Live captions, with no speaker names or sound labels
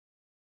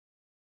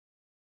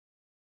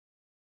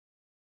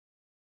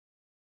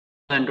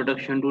the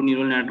introduction to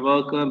neural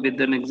network with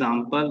an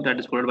example that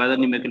is followed by the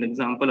numerical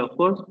example, of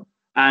course.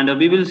 And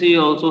we will see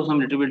also some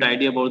little bit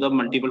idea about the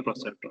multiple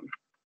processor.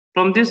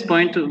 From this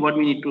point, what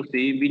we need to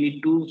see, we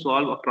need to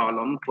solve a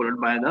problem followed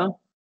by the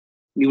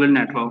neural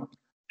network.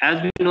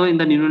 As we know in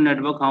the neural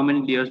network, how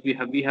many layers we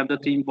have? We have the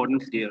three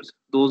important layers.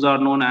 Those are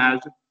known as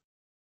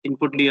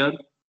input layer,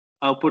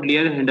 output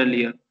layer, and hidden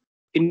layer.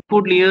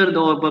 Input layer,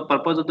 the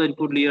purpose of the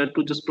input layer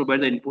to just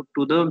provide the input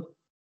to the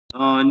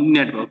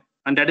network,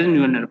 and that is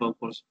neural network, of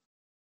course.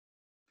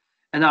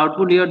 And the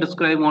output layer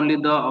describe only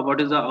the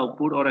what is the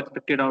output or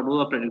expected output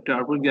or predicted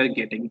output we are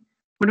getting.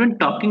 But when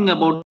talking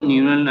about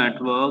neural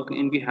network,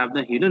 and we have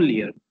the hidden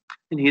layer.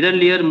 And hidden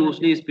layer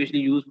mostly especially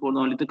used for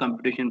only the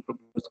computation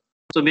purpose.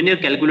 So when you're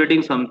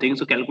calculating something,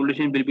 so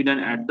calculation will be done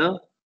at the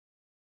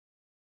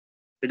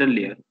hidden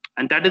layer.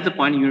 And that is the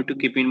point you need to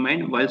keep in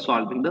mind while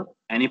solving the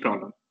any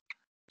problem.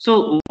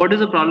 So what is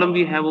the problem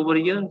we have over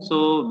here?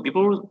 So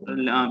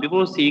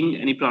before seeing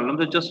any problem,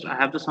 so just I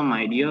have some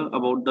idea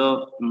about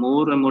the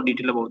more and more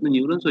detail about the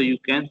neuron. So you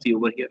can see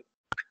over here.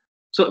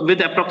 So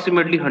with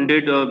approximately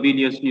 100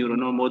 billion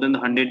neuron or more than the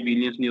 100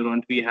 billion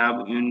neurons we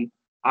have in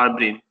our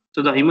brain.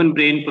 So the human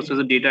brain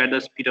processes data at the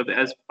speed of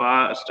as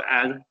fast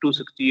as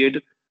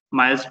 268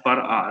 miles per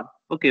hour.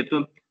 Okay,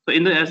 so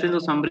in the essence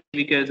of summary,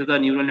 we can say the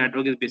neural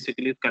network is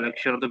basically a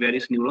collection of the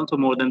various neurons. So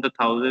more than the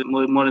thousand,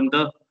 more than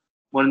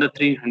the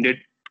 300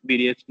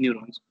 billion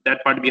neurons.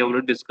 That part we have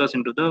already discussed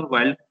into the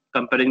while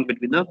comparing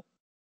between the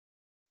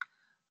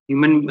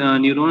human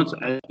neurons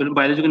as well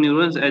biological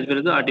neurons as well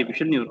as the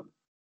artificial neurons.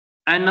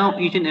 And now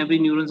each and every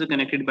neurons are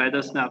connected by the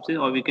synapses,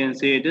 or we can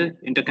say the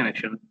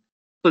interconnection.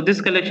 So this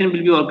collection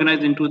will be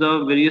organized into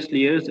the various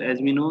layers.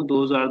 As we know,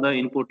 those are the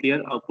input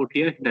layer, output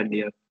layer, hidden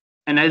layer.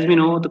 And as we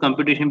know, the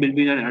computation will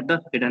be done at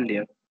the hidden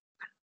layer.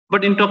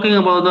 But in talking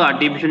about the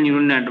artificial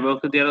neural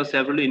network, there are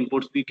several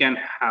inputs we can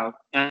have,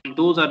 and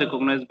those are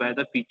recognized by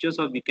the features,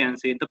 or we can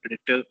say the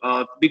predictor.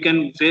 We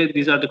can say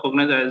these are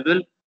recognized as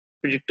well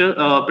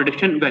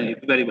prediction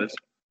variables.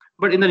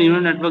 But in the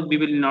neural network, we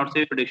will not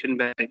say prediction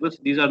variables.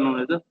 These are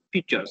known as the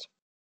features.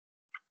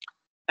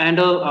 And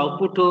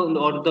output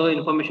or the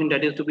information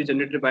that is to be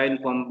generated by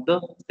inform the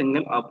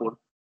single output.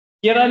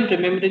 Here I'm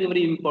remembering a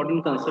very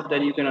important concept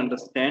that you can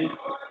understand.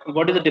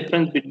 What is the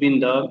difference between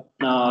the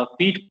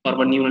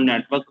feed-forward neural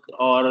network,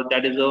 or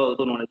that is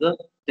also known as the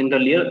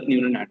single-layer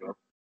neural network?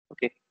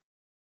 Okay,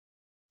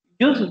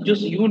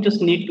 just you just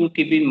need to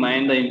keep in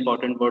mind the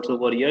important words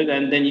over here,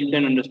 and then you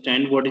can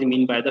understand what is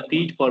mean by the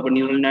feed-forward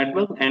neural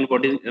network and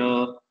what is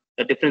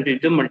the difference between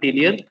the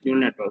multi-layer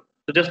neural network.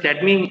 So just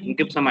let me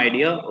give some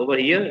idea over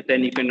here,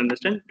 then you can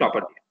understand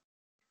properly.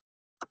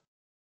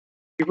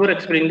 Before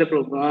explaining the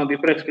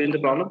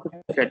problem,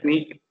 let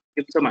me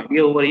give some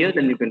idea over here.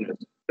 Then you can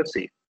let's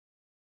see.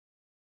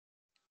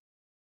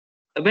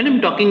 When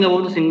I'm talking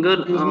about the single,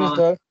 Excuse me,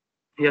 sir.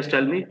 yes,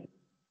 tell me.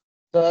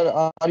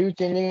 Sir, are you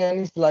changing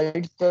any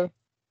slides, sir?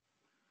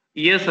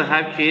 Yes, I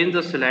have changed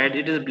the slide.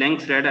 It is blank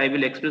slide. I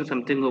will explain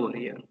something over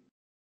here.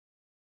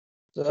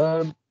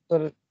 Sir,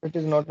 it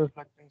is not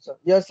reflecting, sir.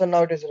 Yes, sir,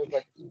 now it is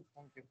reflecting.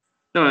 Thank you.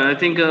 No, I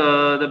think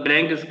the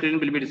blank screen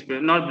will be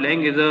displayed. Not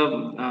blank is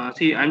a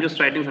see. I'm just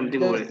writing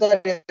something over Yes, here.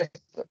 sir, yes,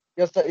 sir.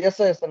 Yes, sir, yes,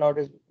 sir, yes, sir, now it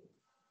is.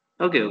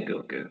 Okay.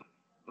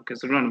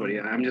 So don't worry.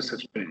 I'm just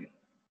explaining.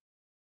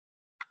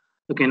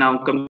 Okay,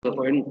 now come to the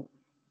point.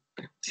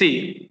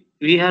 See,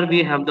 we have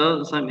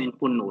the some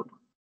input node.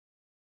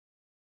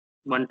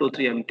 1, 2,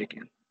 3. I'm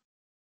taking.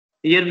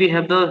 Here we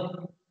have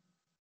the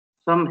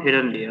some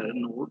hidden layer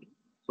node.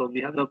 So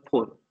we have the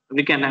four.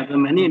 We can have the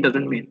many. It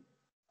doesn't mean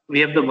we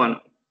have the one.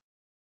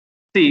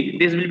 See,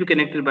 this will be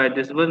connected by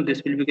this one.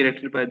 This will be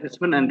connected by this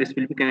one, and this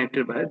will be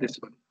connected by this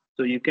one.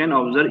 So you can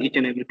observe each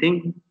and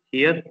everything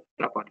here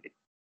properly.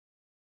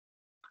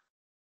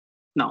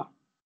 Now,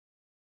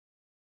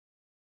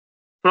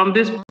 from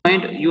this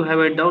point, you have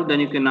a doubt, then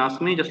you can ask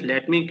me. Just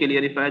let me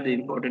clarify the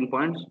important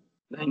points,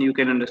 then you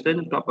can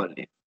understand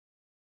properly.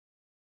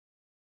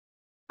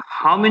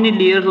 How many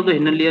layers of the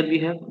hidden layer we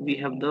have? We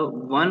have the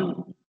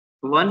one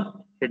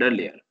hidden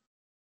layer.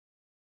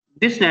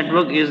 This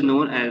network is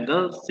known as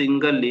the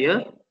single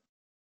layer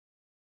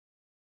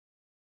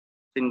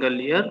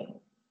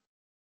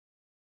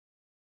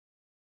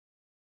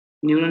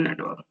neural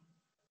network.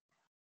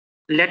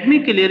 Let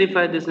me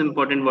clarify this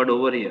important word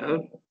over here.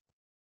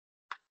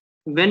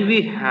 When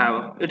we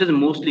have, it is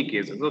mostly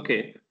cases,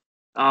 okay.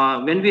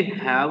 When we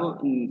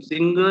have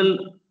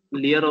single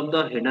layer of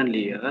the hidden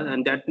layer,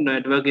 and that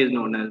network is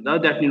known as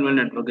that neural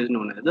network is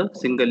known as the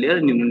single layer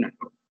neural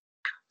network.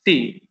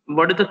 See,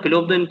 what is the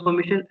flow of the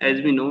information?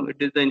 As we know, it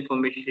is the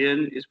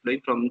information is flowing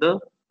from the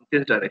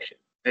this direction,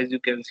 as you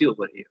can see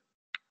over here.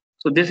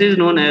 So this is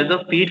known as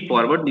the feed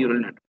forward neural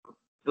network.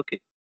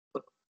 Okay.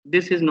 So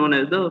this is known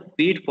as the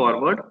feed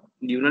forward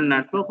neural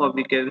network, or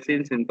we can say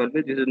in simple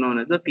way, this is known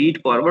as the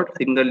feed forward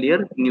single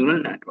layer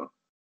neural network.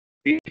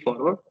 Feed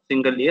forward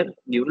single layer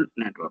neural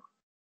network.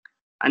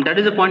 And that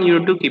is the point you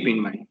need to keep in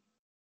mind.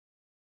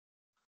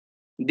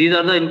 These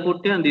are the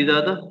input layer, and these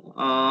are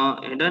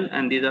the hidden,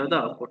 and these are the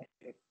output layer.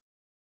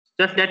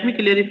 Just let me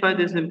clarify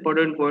these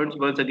important points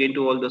once again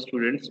to all the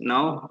students.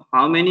 Now,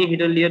 how many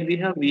hidden layer we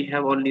have? We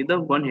have only the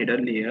one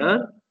hidden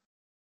layer.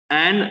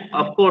 And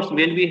of course,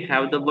 when we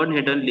have the one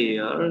hidden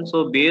layer,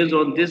 so based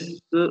on this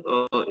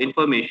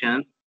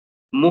information,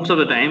 most of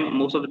the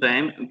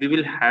time, we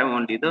will have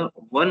only the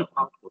one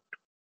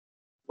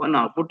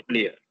output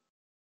layer.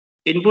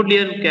 Input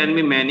layer can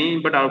be many,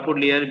 but output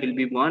layer will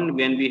be one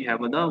when we have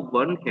the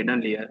one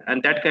hidden layer.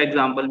 And that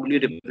example will be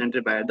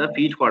represented by the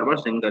feed forward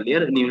single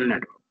layer neural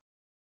network.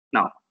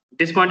 Now,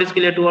 this point is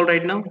clear to all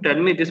right now. Tell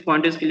me, this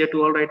point is clear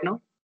to all right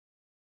now.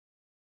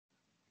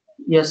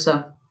 Yes,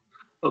 sir.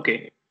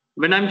 Okay.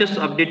 When I'm just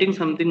updating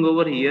something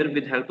over here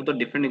with help of the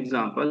different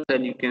examples,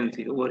 then you can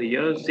see over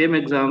here, same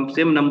exam,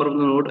 same number of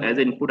the node as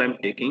input I'm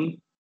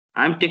taking.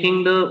 I'm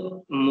taking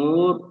the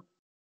more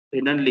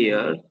hidden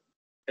layer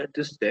at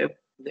this step.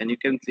 Then you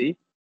can see,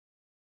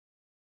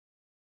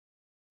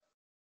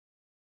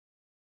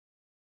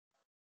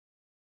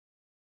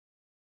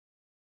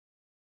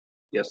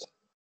 yes.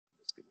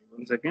 Just give me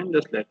 1 second.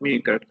 Just let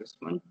me correct this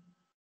one.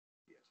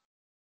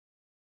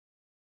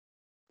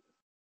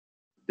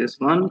 This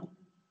one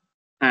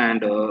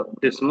and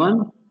this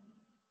one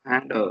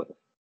and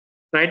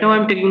right now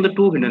I'm taking the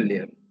two hidden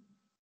layer.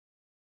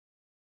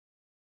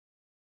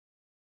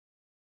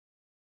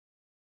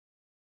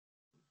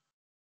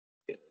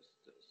 Yes,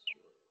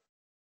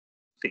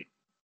 see,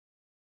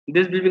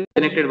 this will be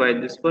connected by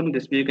this one,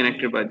 this will be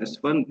connected by this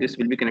one, this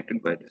will be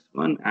connected by this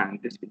one,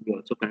 and this will be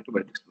also connected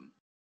by this one.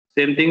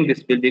 Same thing,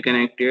 this will be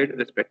connected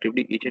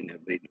respectively each and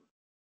every node.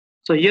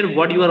 So here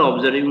what you are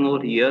observing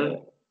over here,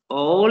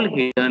 all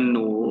hidden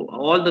node,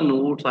 all the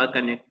nodes are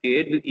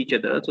connected with each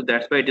other. So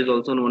that's why it is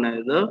also known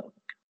as a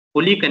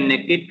fully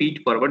connected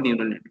feed forward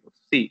neural network.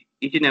 See,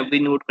 each and every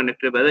node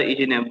connected by the each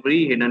and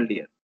every hidden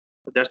layer.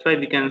 So that's why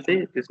we can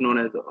say this known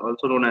as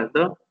also known as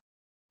the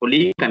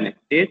fully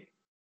connected.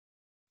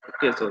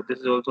 Okay, so this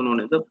is also known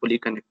as the fully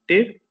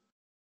connected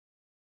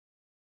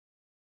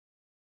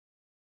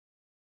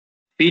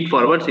feed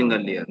forward single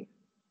layer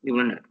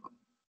neural network.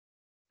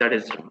 That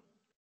is true.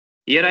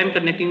 Here I'm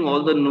connecting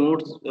all the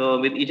nodes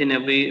with each and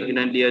every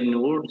hidden layer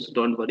nodes.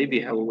 Don't worry, we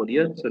have over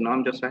here. So now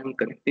I'm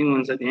connecting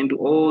once again to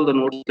all the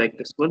nodes like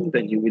this one.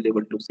 Then you will be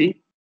able to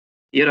see.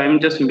 Here I'm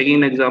just making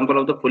an example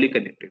of the fully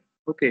connected.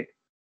 Okay.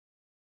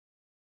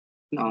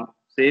 Now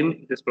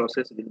same this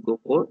process will go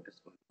for this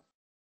one.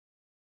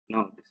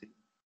 Now this is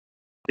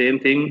same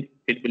thing.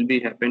 It will be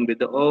happen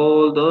with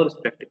all the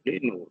respectively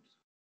nodes.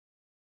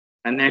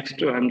 And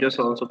next I'm just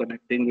also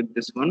connecting with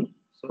this one.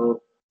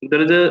 So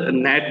there is a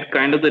net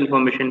kind of the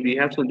information we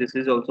have. So this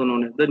is also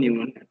known as the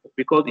neural network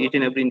because each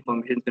and every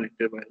information is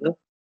connected by the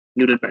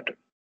neural pattern.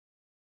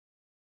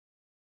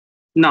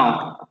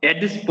 Now at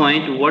this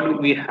point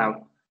what we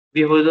have,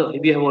 we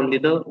have only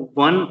the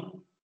one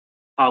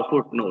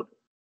output node.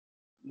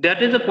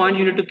 That is the point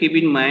you need to keep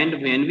in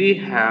mind. When we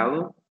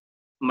have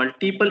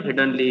multiple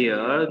hidden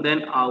layer,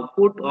 then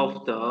output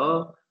of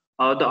the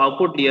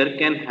output layer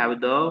can have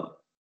the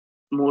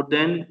more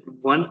than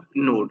one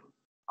node.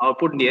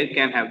 Output layer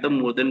can have the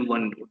more than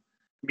one node.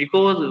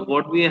 Because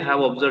what we have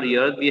observed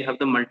here, we have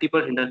the multiple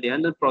hidden layer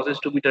and the process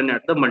to be done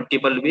at the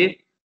multiple way.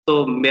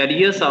 So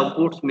various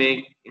outputs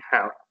may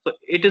have. So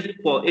it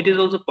is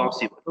also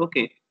possible.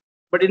 Okay.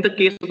 But in the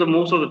case of the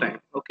most of the time,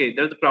 okay,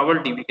 there's a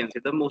probability we can say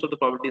the most of the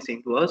probability is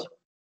same to us.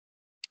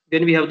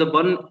 Then we have the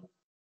one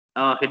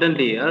hidden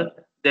layer,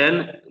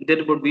 then there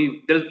is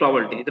probability,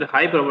 there is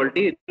high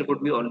probability there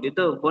would be only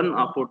the one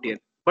output layer.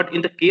 But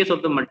in the case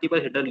of the multiple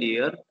hidden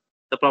layer,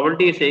 the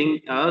probability is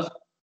saying us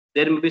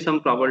there may be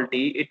some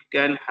probability it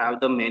can have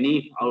the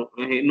many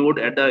node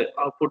at the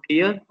output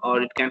layer,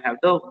 or it can have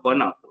the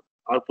one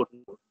output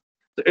node.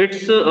 So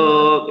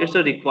it's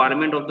a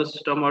requirement of the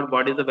system or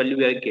what is the value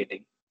we are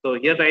getting. So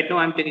here right now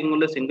I'm taking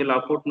only a single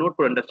output node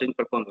for understanding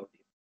performance.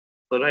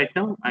 So right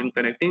now I'm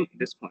connecting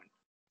this point.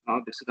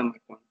 Now this is the my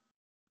point.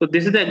 So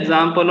this is the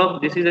example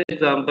of this is an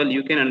example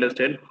you can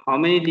understand how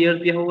many layers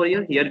we have over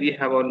here. Here we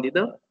have only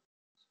the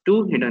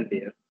two hidden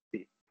layers.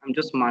 See, I'm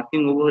just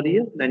marking over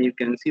here, then you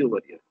can see over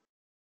here.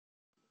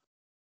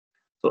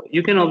 So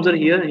you can observe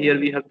here. Here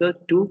we have the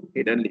two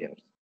hidden layers.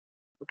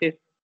 Okay,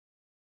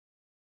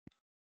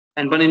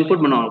 and one input,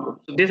 one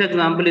output. So this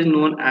example is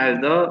known as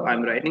the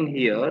I'm writing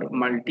here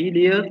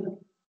multi-layer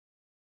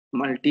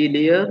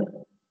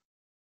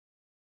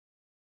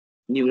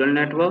neural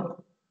network.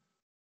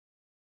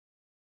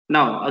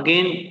 Now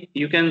again,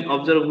 you can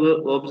observe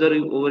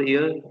over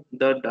here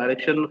the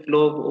direction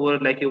flow over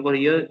like over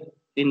here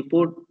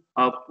input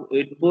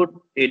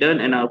hidden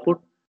and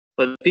output.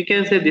 But we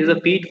can say this is a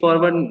feed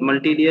forward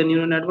multi-layer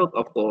neural network.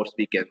 Of course,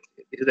 we can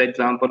say this is an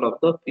example of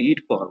the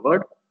feed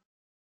forward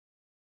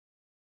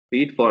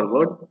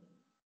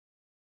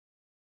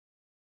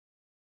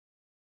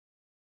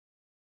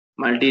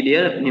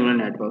multi-layer neural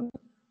network.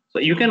 So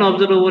you can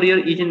observe over here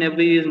each and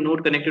every is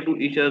node connected to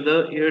each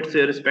other. It's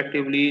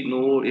respectively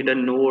node,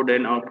 hidden node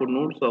and output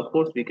node. So of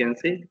course we can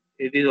say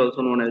it is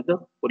also known as the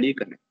fully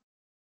connected.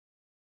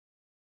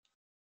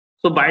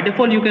 So by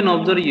default, you can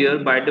observe here,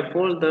 by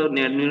default, the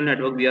neural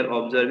network we are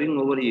observing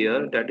over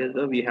here, that is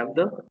we have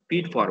the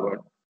feed forward.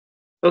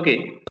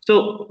 Okay,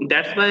 so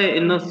that's why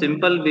in a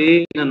simple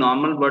way, in a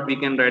normal word, we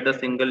can write a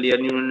single layer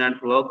neural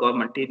network or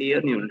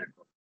multi-layer neural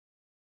network.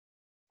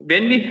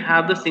 When we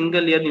have the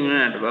single layer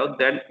neural network,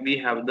 then we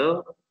have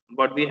the,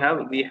 what we have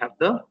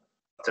the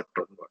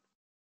perceptron word.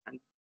 And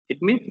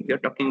it means we are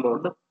talking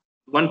about the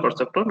one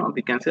perceptron, or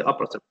we can say a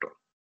perceptron.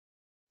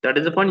 That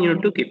is the point you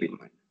need to keep in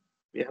mind.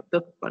 We have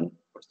the one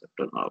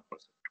perceptron or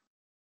perceptron.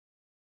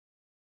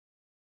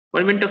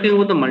 But when talking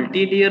about the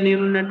multi-layer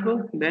neural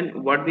network,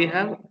 then what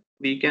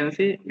we can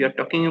say we are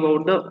talking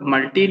about the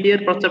multi-layer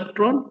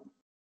perceptron.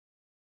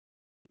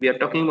 We are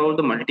talking about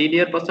the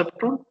multi-layer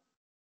perceptron,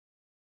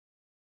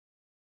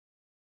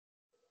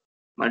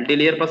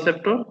 multi-layer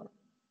perceptron,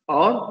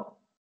 or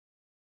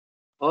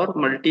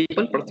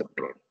multiple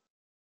perceptron.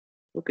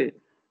 Okay.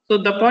 So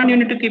the point you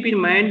need to keep in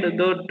mind,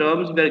 the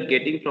terms we are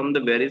getting from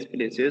the various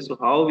places. So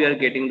how we are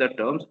getting the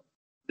terms?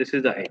 This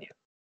is the idea.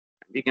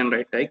 We can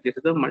write like this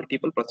is the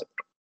multiple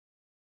perceptron.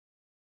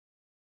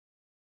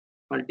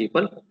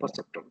 Multiple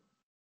perceptron.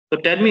 So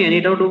tell me any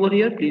doubt over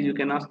here, please. You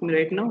can ask me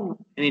right now.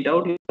 Any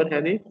doubt you are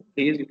having,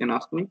 please you can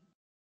ask me.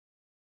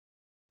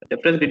 The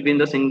difference between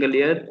the single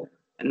layer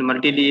and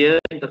multi-layer,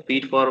 the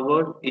feed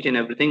forward, each and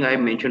everything I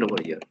have mentioned over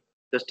here.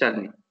 Just tell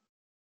me.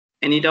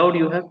 Any doubt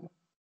you have?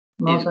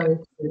 No, Please. sir.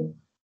 It's clear.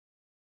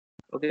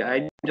 Okay,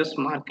 I just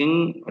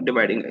marking or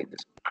dividing like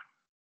this.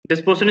 This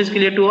portion is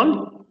clear to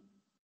all?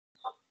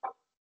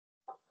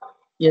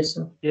 Yes,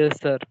 sir. Yes,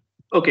 sir.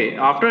 Okay,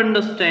 after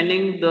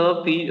understanding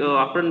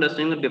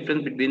the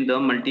difference between the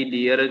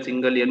multi-layer and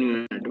single-layer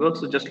neural network,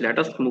 so just let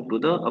us move to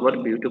the our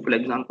beautiful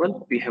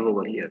example we have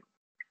over here.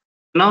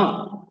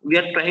 Now we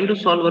are trying to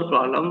solve a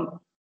problem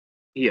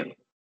here.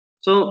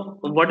 So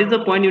what is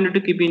the point you need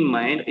to keep in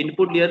mind?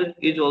 Input layer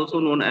is also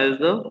known as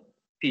the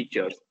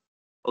features.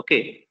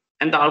 Okay,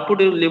 and the output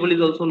level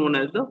is also known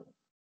as the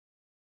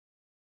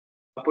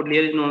output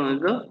layer is known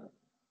as the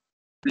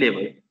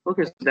label.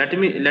 Okay, so let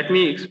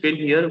me explain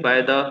here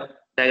by the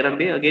diagram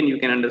way. Again, you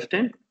can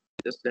understand.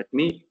 Just let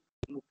me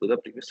move to the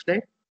previous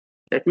slide.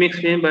 Let me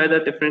explain by the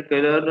different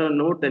color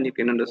node, then you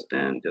can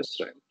understand. Just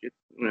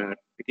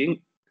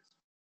picking.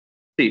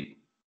 See,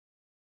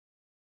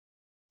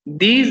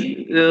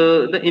 these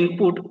the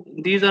input.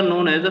 These are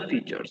known as the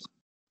features.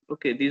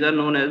 Okay, these are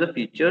known as the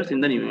features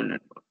in the neural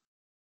network.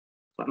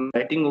 So I'm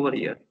writing over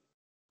here.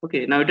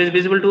 Okay, now it is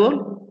visible to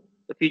all.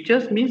 The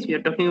features means we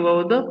are talking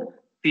about the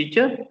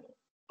feature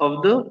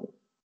of the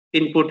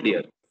input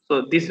layer.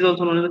 So this is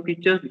also known as the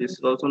feature. This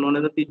is also known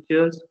as the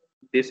features.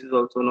 This is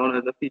also known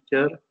as the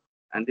feature,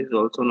 and this is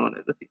also known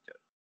as the feature.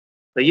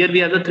 So here we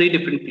have the three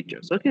different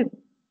features. Okay,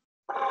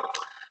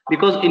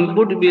 because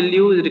input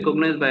value is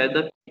recognized by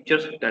the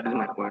features. That is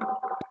my point.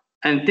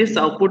 And this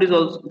output is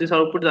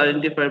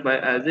identified by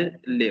as a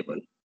label.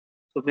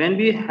 So when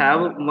we have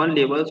one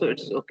label, so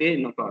it's okay,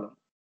 no problem.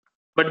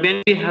 But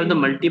when we have the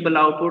multiple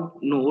output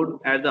node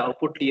at the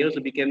output layer, so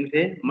we can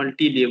say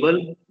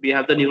multi-level. We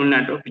have the neural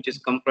network which is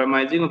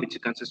comprising or which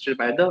is consisted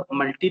by the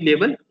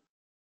multi-level.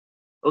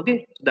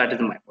 Okay, so that is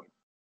my point.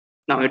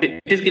 Now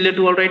it is clear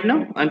to all right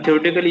now, and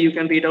theoretically you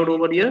can read out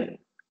over here.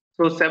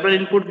 So several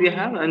inputs we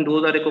have, and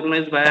those are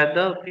recognized by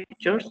the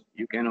features.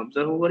 You can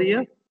observe over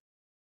here,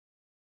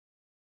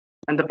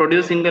 and the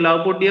produce single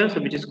output here,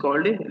 so which is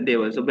called a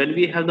level. So when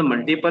we have the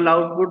multiple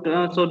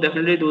output, so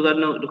definitely those are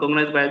now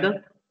recognized by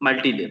the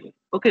multi-level.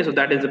 Okay, so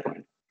that is the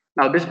point.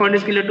 Now this point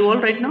is clear to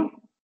all right now.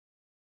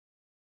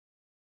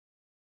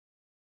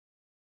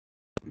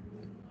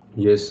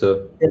 Yes,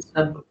 sir. Yes,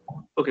 sir.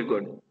 Okay,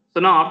 good.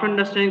 So now after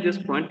understanding this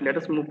point, let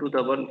us move to the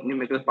our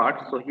numerical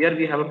part. So here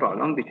we have a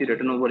problem which is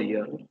written over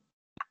here.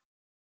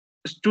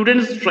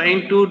 Students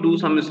trying to do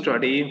some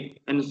study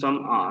in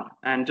some hour,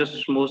 and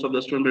just most of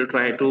the students will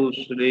try to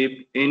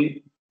sleep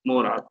in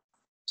more hours.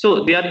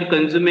 So they are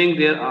consuming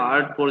their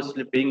art for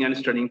sleeping and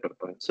studying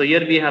purpose. So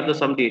here we have the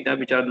some data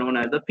which are known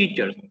as the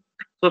features.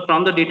 So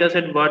from the data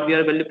set, what we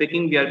are value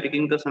picking, we are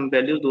picking the some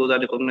values. Those are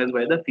recognized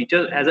by the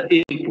features as an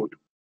input.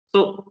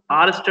 So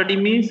R study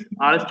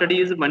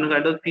is one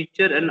kind of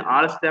feature, and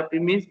R step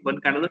means one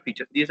kind of the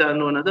feature. These are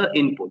known as the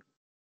input.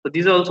 So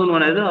these are also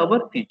known as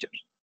our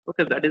features.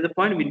 Okay, that is the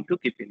point we need to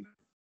keep in mind.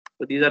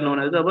 So these are known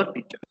as our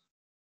features.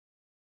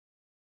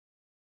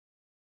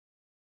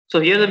 So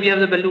here we have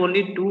the value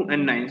only 2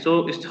 and 9.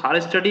 So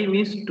R study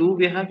means 2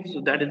 we have.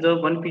 So that is the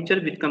one feature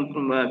which come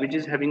from which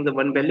is having the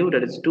one value,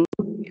 that is 2,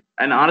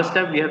 and R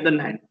step we have the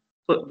 9.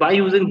 So by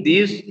using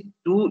these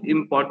two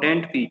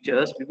important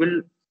features, we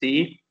will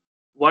see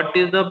what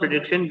is the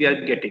prediction we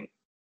are getting.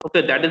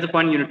 Okay, that is the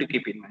point you need to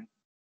keep in mind.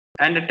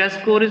 And the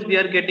test score is we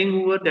are getting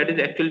over, that is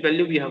actual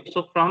value we have.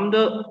 So from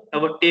the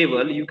our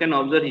table you can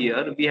observe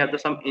here we have the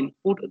some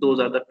input, those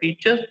are the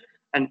features,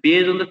 and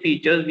based on the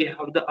features we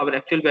have the our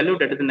actual value,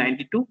 that is the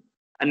 92.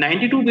 And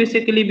 92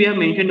 basically we have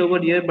mentioned over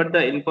here, but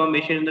the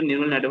information in the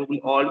neural network will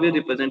always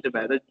represented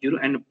by the 0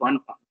 and 1.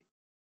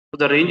 So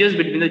the ranges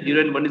between the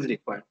 0 and 1 is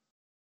required.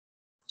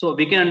 So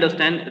we can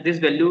understand this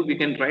value we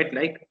can write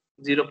like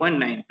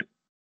 0.92.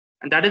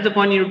 And that is the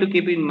point you need to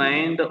keep in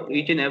mind.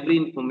 Each and every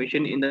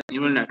information in the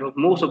neural network,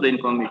 most of the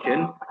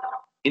information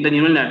in the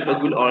neural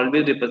network will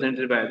always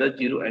represented by the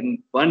 0 and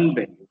 1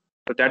 value.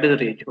 So that is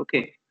the range.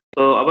 Okay.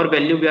 So our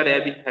value we are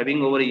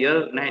having over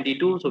here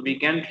 92. So we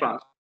can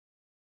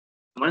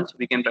once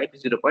we can write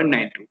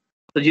 0.92.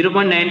 So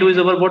 0.92 is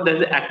our what, that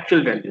is the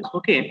actual values.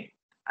 Okay.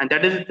 And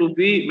that is to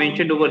be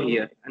mentioned over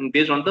here and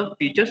based on the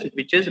features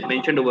which is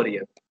mentioned over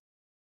here.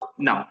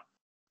 Now,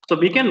 so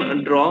we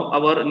can draw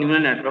our neural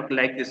network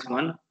like this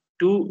one,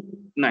 2,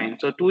 9.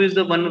 So 2 is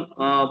the one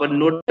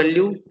node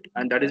value,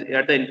 and that is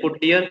at the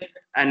input layer,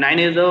 and 9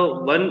 is the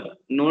one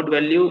node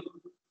value,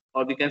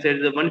 or we can say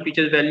the one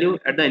feature value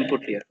at the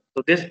input layer.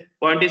 So this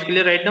point is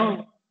clear right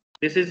now.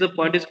 This is the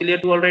point is clear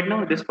to all right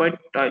now. This point,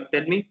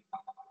 tell me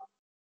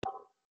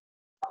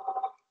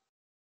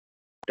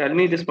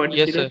this point is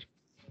Yes, clear. sir.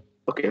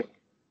 Okay.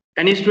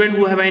 Any student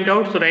who have any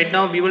doubt? So right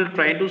now we will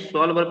try to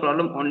solve our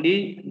problem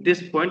only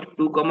this point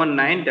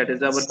 2,9, that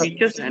is our sir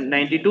features, and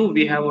 92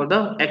 we have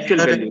the actual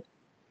sir value.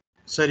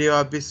 Sir ये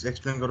आप भी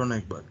explain करो ना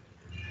एक बार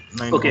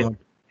 9 Okay.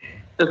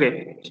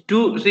 Okay.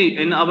 To see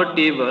in our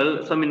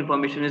table, some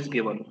information is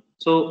given.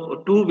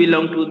 So two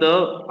belong to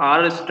the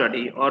R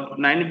study or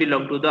nine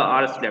belong to the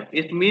R lab.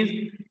 It means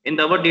in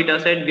our data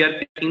set we are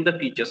picking the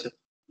features.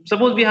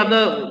 Suppose we have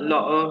the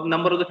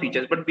number of the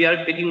features, but we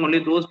are picking only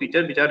those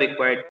features which are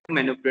required to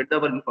manipulate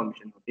our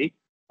information, okay,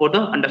 for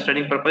the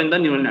understanding purpose in the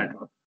neural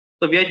network.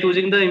 So we are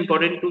choosing the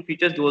important two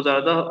features. Those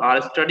are the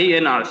R study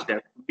and R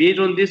step. Based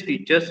on these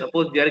features,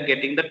 suppose we are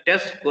getting the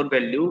test score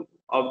value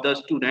of the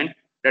student,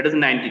 that is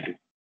 92.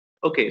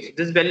 Okay, so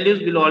these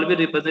values will all be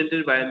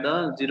represented by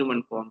the 0,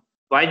 1 form.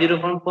 Why 0,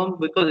 1 form?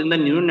 Because in the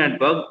neural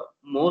network,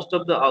 most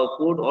of the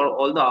output or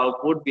all the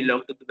output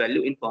belong to the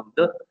value in form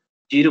the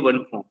 0,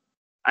 1 form.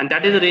 And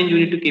that is the range you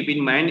need to keep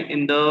in mind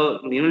in the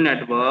neural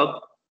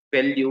network.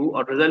 Value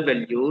or result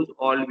values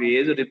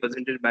always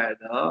represented by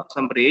the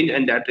some range,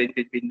 and that range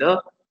between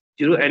the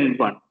 0 and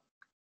 1.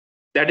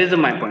 That is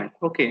my point.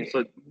 Okay,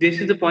 so this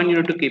is the point you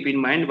need to keep in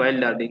mind while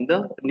learning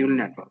the neural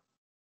network.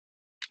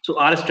 So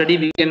R study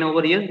we can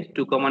over here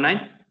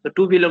 2,9. So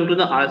 2 belong to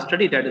the R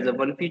study, that is the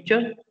one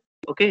feature.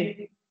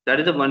 Okay, that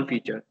is the one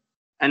feature.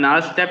 And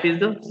R step is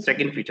the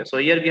second feature. So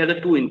here we have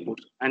the two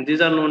inputs, and these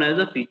are known as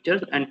the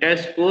features and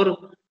test score.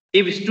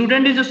 If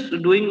student is just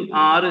doing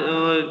R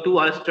 2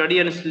 hour study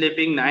and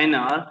sleeping 9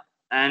 hours,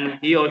 and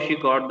he or she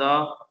got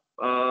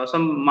the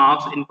some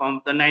marks in form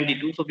of the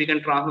 92, so we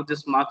can transfer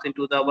this marks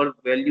into the our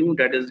value,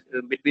 that is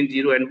between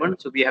 0 and 1.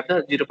 So we have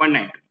the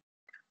 0.92,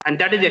 and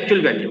that is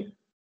actual value.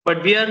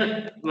 But we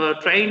are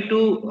trying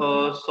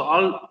to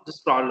solve this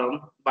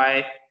problem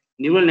by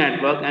neural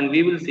network, and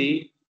we will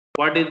see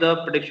what is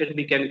the prediction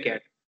we can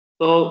get.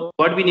 So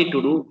what we need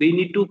to do, we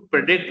need to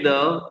predict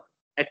the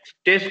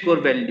test score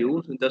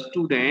values, the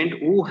student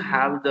who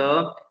have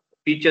the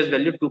features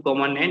value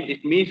 2,9.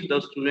 It means the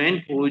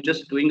student who is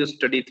just doing the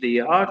study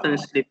 3 hours and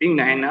sleeping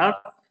 9 hours.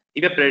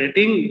 If we are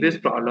predicting this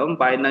problem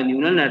by the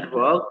neural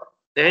network,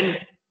 then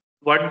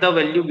what the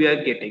value we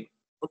are getting?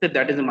 Okay,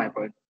 that is my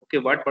point. Okay,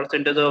 what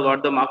percentage of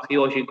what the marks he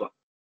or she got,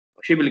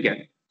 she will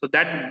get. So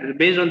that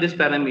based on this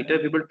parameter,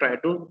 we will try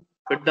to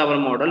fit our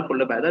model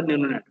followed by the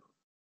neural network.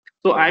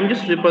 So I'm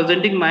just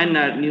representing my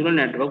neural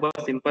network by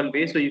a simple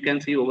way. So you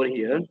can see over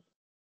here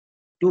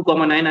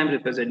 2,9 I'm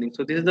representing.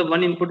 So this is the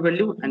one input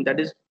value, and that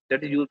is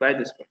used by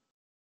this one.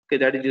 Okay,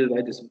 that is used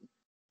by this one.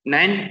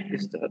 9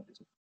 is the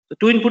so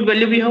two input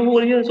value we have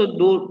over here. So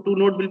two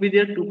node will be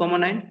there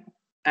 2,9,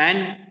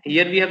 and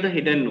here we have the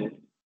hidden node.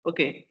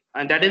 Okay,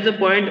 and that is the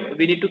point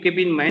we need to keep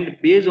in mind.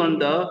 Based on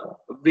the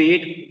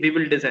weight, we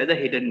will decide the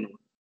hidden node.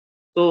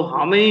 So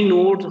how many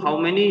nodes, how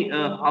many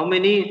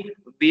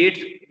weights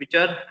which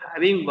are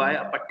having by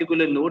a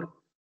particular node,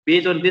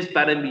 based on this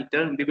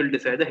parameter, we will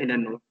decide the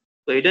hidden node.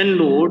 So hidden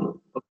node,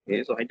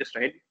 okay, so I just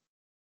write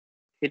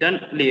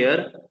hidden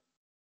layer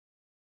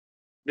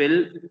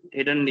will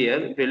hidden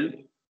layer will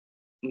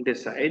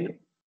decide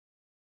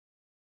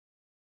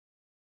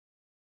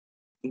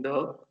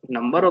the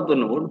number of the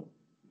node,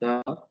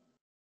 the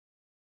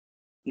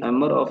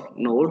number of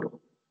node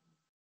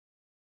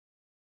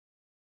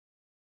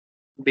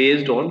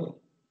based on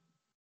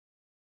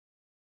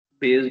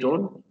based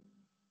on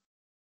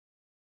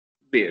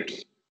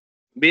weights,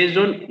 based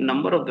on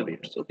number of the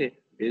weights. Okay,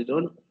 based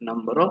on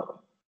number of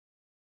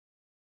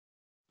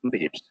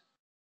weights.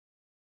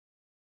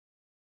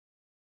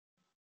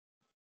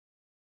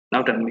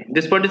 Now tell me,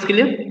 this part is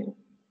clear?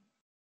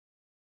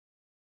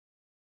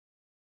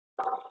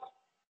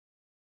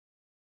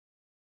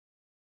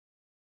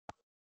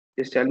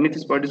 Just tell me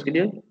this part is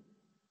clear.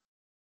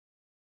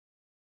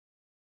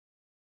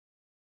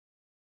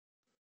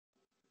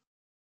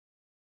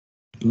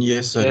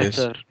 Yes, sir. Yes, Yes.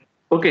 sir.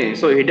 Okay,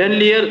 so hidden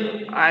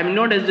layer, I'm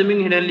not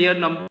assuming hidden layer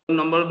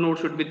number of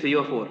nodes should be 3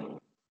 or 4.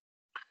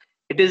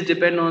 It is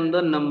depend on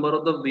the number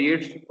of the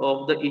weights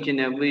of the each and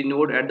every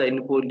node at the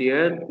input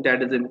layer.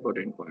 That is the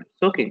important point.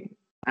 Okay,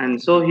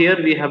 and so here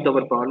we have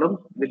our problem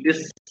with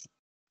this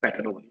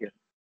pattern over here.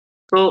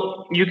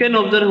 So you can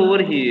observe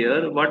over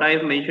here what I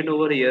have mentioned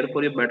over here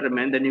for your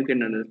betterment, then you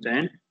can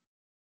understand.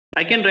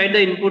 I can write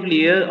the input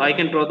layer. I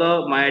can draw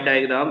the my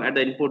diagram at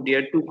the input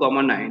layer 2,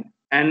 9,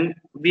 and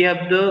we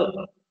have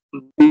the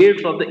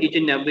weights of the each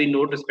and every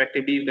node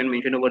respectively. You can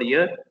mention over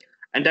here,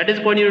 and that is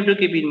what you need to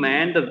keep in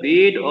mind. The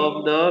weight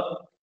of the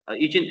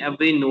each and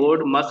every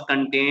node must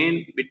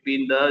contain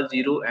between the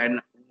 0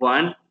 and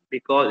 1,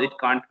 because it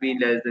can't be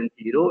less than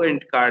 0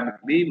 and it can't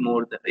be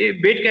more than.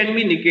 A weight can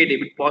be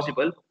negative if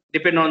possible,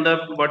 depend on the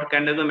what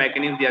kind of the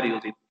mechanism they are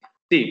using.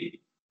 See,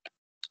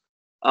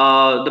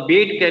 the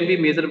weight can be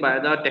measured by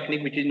the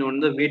technique which is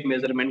known as the weight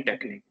measurement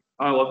technique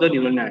of the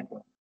neural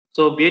network.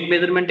 So weight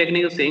measurement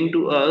technique is saying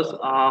to us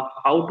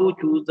how to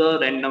choose the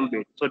random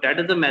weight. So that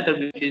is the method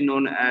which is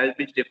known as,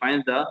 which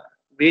defines the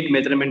weight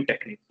measurement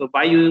technique. So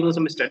by using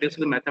some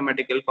statistical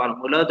mathematical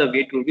formula, the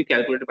weight will be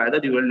calculated by the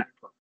neural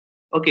network.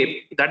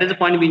 Okay, that is the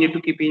point we need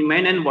to keep in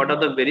mind. And what are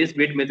the various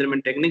weight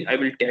measurement techniques? I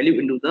will tell you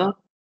into the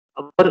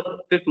our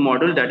fifth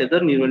model, that is the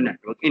neural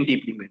network in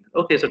deeply manner.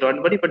 Okay, so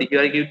don't worry, but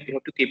here you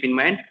have to keep in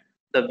mind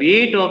the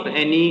weight of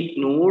any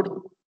node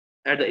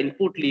at the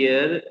input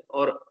layer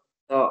or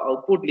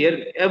output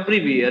layer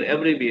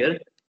everywhere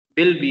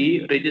will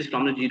be ranges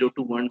from the 0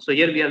 to 1. So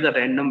here we have the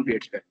random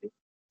weights value,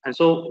 and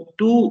so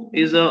 2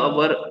 is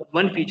our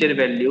one feature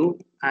value,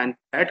 and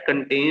that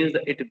contains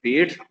the it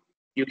weights.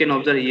 You can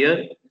observe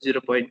here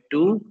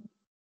 0.2,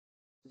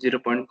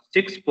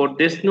 0.6 for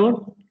this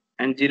node,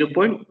 and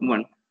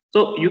 0.1.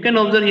 So you can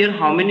observe here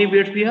how many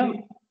weights we have.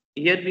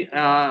 Here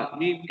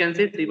we can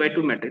say 3 by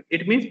 2 matrix.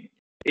 It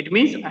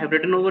means I have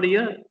written over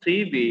here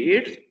 3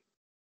 weights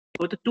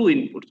for the 2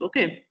 inputs.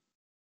 Okay.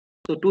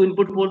 So 2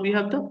 input for we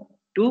have the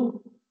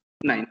 2,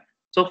 9.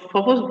 So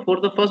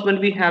for the first one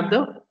we have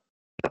the,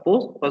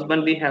 suppose first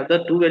one we have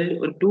the two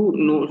value, two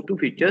no two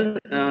features,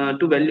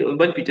 two value,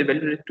 one feature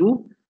value is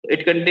 2.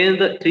 It contains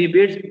the 3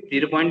 bits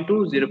 0.2,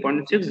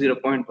 0.6,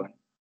 0.1.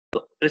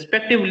 So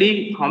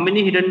respectively, how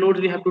many hidden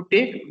nodes we have to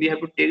take? We have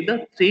to take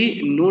the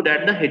 3 node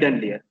at the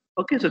hidden layer.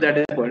 Okay, so that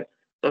is point.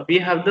 So we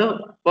have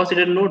the first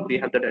hidden node, we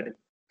have the, that is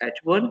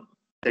H1.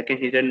 Second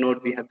hidden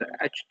node we have the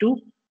H2.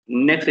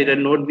 Next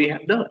hidden node we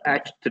have the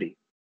H3.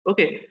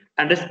 Okay,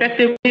 and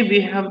respectively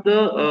we have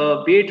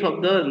the weights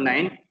of the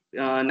ninth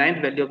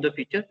value of the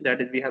feature,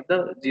 that is we have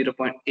the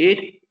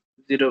 0.8,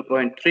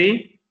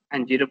 0.3,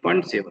 and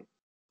 0.7.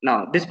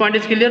 Now this point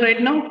is clear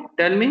right now?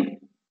 Tell me,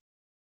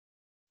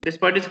 this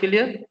part is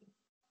clear?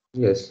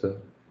 Yes, sir.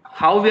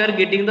 How we are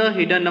getting the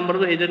hidden number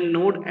of the hidden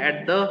node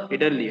at the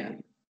hidden layer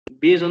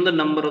based on the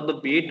number of the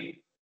weight.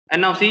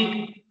 And now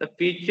see, the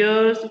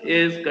features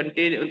is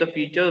contained, the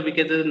feature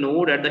because the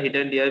node at the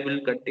hidden layer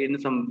will contain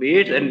some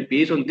weights, and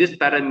based on this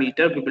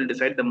parameter we will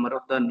decide the number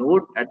of the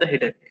node at the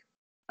hidden layer.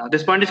 Now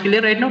this point is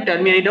clear right now?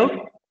 Tell me any doubt?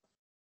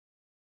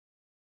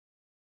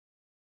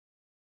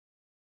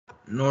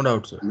 No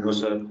doubt, sir. No,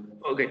 sir.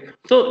 Okay,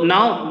 so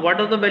now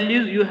what are the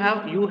values you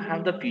have? You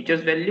have the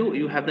features value,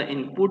 you have the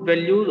input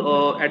values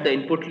or at the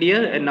input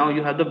layer, and now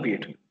you have the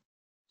weight.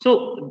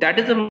 So that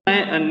is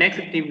my next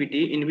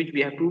activity in which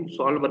we have to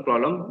solve a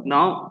problem.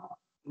 Now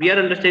we are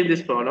understanding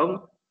this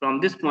problem.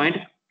 From this point,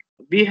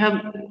 we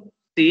have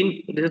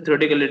seen, this is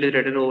theoretically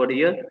written over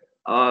here.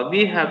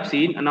 We have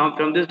seen, and now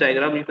from this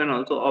diagram you can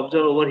also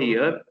observe over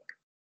here.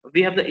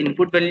 We have the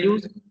input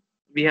values.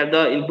 We have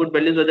the input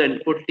values of the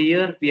input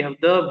layer. We have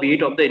the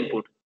weight of the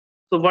input.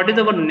 So what is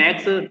our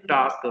next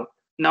task?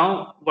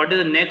 Now what is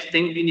the next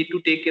thing we need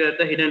to take care of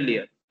the hidden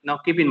layer? Now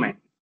keep in mind,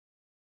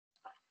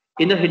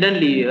 in the hidden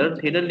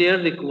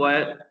layers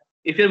require,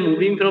 if you're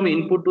moving from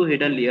input to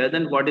hidden layer,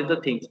 then what is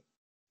the things?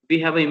 We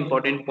have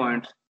important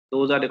points.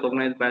 Those are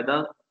recognized by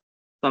the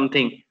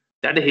something,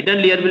 that the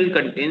hidden layer will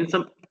contain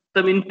some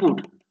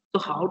input.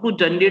 So how to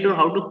generate or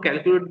how to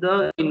calculate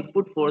the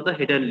input for the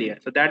hidden layer?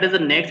 So that is the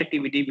next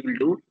activity we will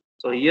do.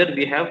 So here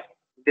we have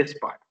this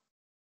part.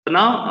 So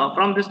now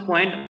from this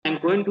point, I'm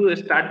going to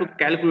start to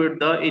calculate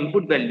the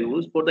input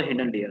values for the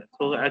hidden layer.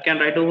 So I can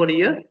write over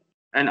here,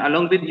 and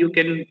along with you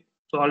can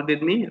solve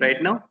with me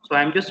right now. So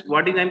I'm just,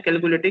 what is I'm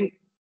calculating?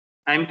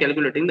 I'm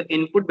calculating the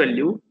input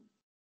value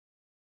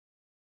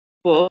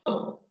for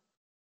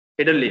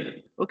hidden layer.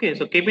 Okay,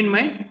 so keep in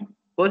mind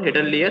for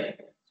hidden layer.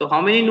 So how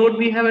many nodes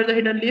we have at the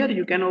hidden layer?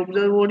 You can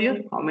observe over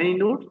here. How many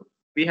nodes?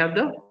 We have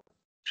the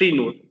 3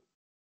 nodes: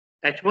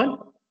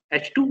 H1,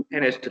 H2,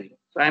 and H3.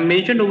 So I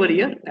mentioned over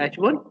here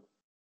H1,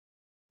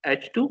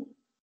 H2,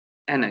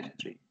 and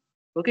H3.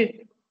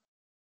 Okay.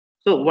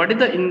 So what is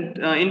the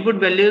input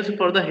values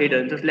for the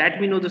hidden? Just let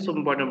me know this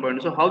important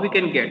point. So how we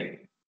can get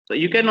it? So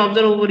you can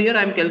observe over here.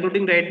 I'm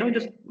calculating right now.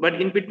 Just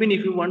but in between,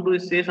 if you want to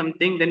say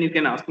something, then you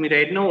can ask me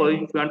right now, or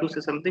if you want to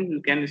say something,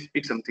 you can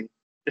speak something.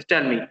 Just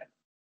tell me.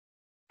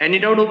 Any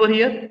doubt over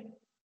here?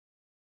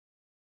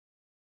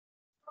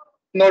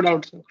 No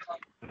doubt, sir.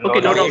 Okay,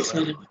 no doubt. Weights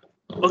will,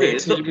 Okay,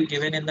 weights so will be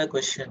given in the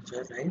question,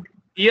 sir, right?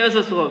 yes,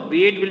 so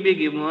weight will be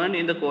given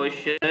in the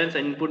questions, and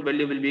input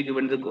value will be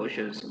given in the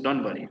questions.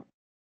 Don't worry.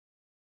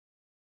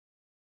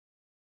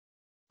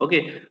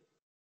 Okay.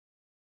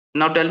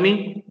 Now tell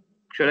me,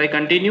 should I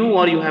continue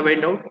or you have a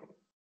doubt?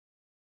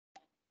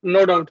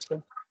 No doubt,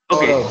 sir. No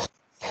Okay. doubt.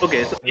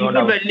 Okay, so No input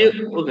doubt, value.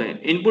 sir. Okay,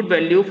 input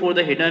value for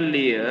the hidden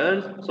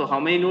layers. So how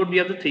many nodes we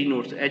have? The three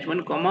nodes: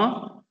 H1,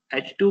 comma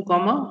H2,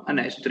 comma and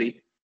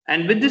H3.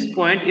 And with this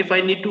point, if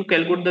I need to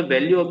calculate the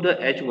value of the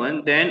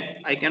H1,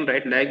 then I can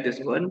write like this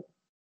one: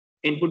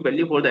 input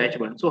value for the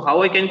H1. So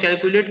how I can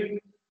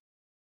calculate?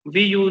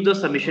 We use the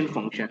summation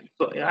function.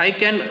 So I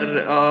can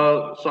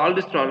solve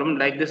this problem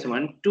like this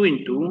one: 2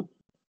 into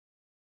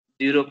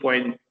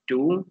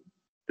 0.2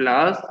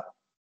 plus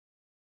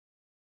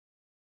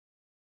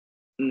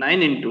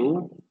 9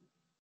 into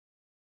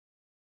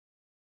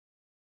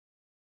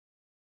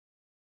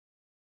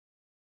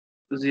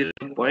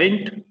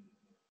 0.8.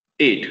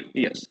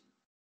 Yes.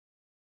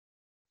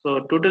 So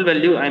total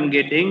value I'm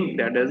getting,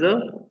 that is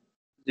a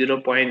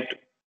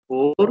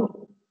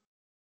 0.4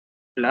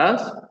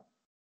 plus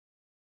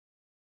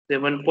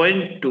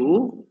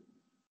 7.2.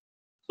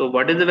 So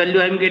what is the value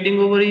I'm getting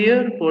over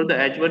here for the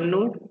H1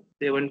 node?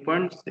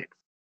 7.6.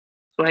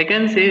 So I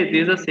can say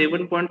these are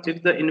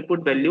 7.6 the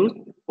input values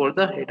for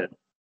the header.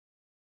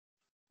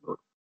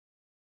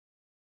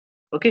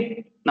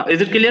 Okay. Now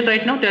is it clear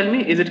right now? Tell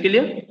me, is it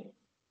clear?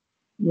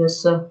 Yes,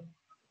 sir.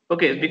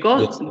 Okay,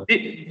 because Yes, sir.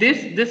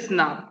 this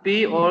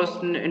snappy or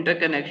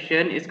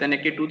interconnection is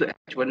connected to the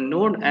H1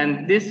 node,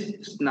 and this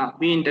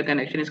snappy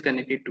interconnection is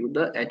connected to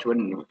the H1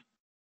 node.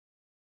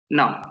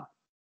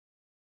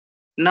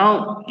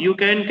 Now you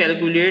can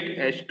calculate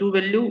H2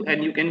 value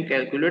and you can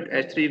calculate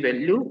H3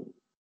 value.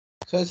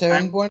 So And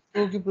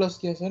 7.2 की plus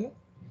किया sir?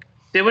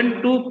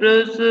 7.2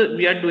 plus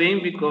we are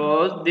doing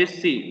because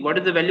this, see what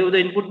is the value of the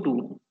input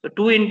 2. So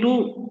 2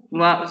 into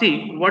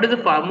see what is the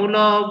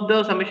formula of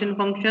the summation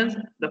functions?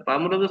 The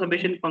formula of the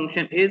summation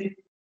function is,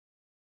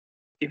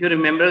 if you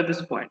remember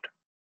this point,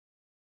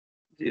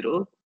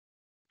 0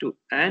 to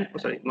n, oh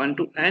sorry, 1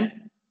 to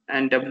n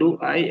and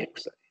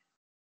wixi.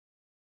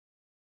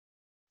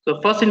 So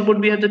first input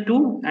we have the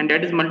 2 and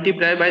that is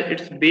multiplied by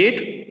its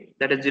weight,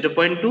 that is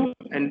 0.2,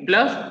 and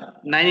plus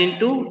 9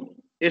 into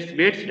its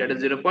weights, that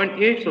is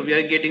 0.8. So we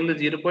are getting the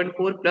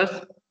 0.4 plus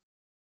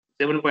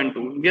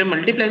 7.2. We are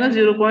multiplying the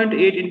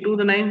 0.8 into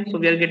the 9. So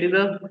we are getting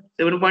the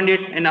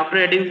 7.8, and after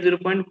adding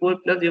 0.4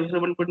 plus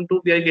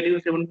 7.2 we are getting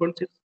the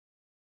 7.6.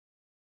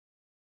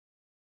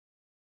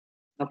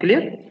 Now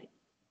clear?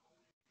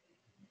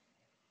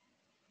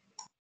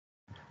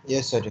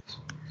 Yes sir. Yes.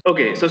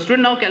 Okay, so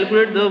student, now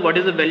calculate the what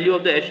is the value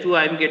of the H2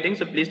 I am getting.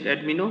 So please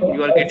let me know.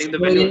 You are getting the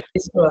value. H2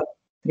 is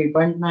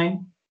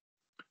 3.9.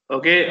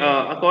 Okay,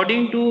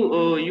 according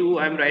to you,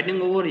 I'm writing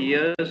over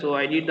here, so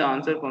I need the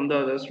answer from the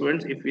other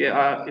students if they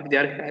are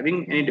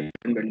having any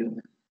different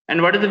value.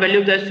 And what is the value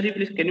of the H3?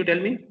 Please, can you tell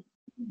me?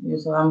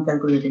 Yes, sir. I'm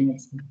calculating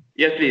it, sir.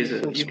 Yes, please.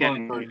 You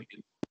can.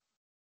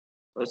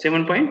 6.5.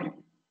 7 point.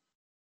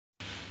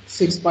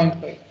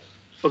 6.5.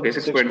 Okay,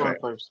 6.5.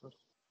 6.5, sir.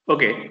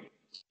 Okay.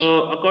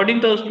 So according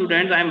to the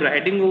students, I'm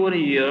writing over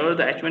here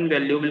the H1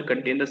 value will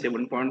contain the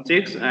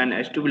 7.6 and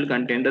H2 will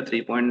contain the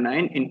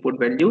 3.9 input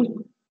values.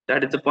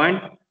 That is the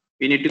point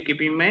we need to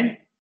keep in mind.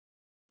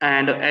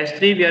 And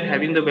H3 we are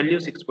having the value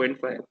 6.5.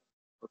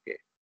 Okay.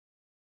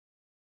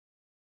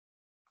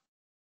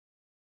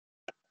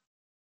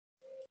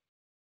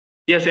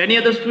 Yes, any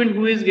other student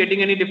who is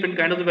getting any different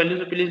kind of the values,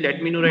 so please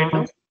let me know right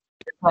now.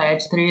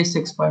 H3 is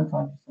 6.5.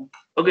 Sir.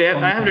 Okay,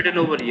 I have written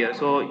over here.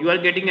 So you are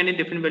getting any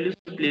different values,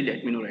 so please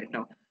let me know right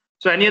now.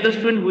 So any other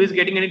student who is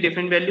getting any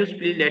different values,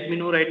 please let me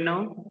know right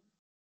now.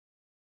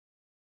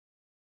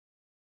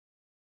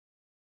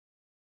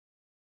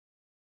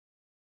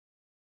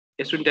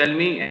 Yes, to tell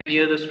me any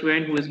other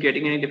student who is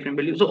getting any different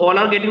values. So all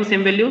are getting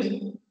same values?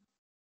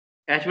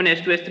 H1,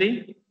 H2,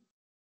 H3?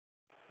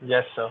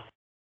 Yes, sir.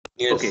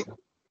 Yes, Okay. sir.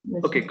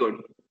 Yes, Okay, sir.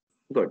 good.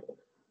 Good.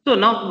 So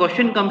now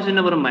question comes in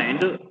our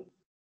mind.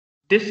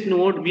 This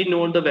node, we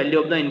know the value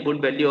of the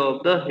input value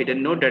of the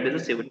hidden node, that is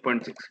a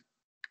 7.6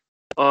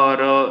 or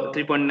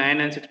 3.9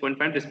 and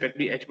 6.5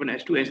 respectively, H1,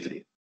 H2,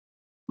 H3.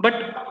 But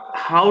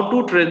how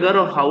to trigger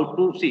or how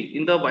to see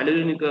in the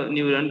biological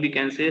neuron, we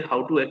can say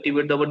how to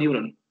activate our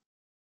neuron.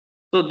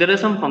 So there is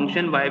some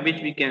function by which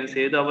we can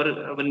say that our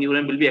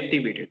neuron will be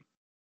activated.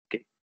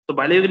 Okay. So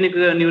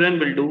biological neuron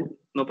will do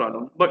no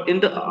problem. But in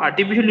the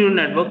artificial neural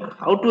network,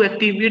 how to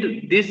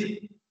activate this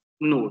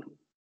node?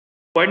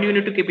 Point you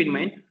need to keep in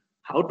mind: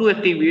 how to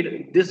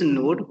activate this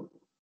node.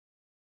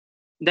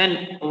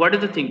 Then what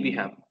is the thing we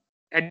have?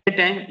 At the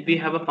time we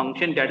have a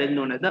function that is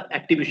known as the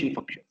activation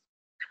function.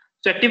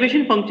 So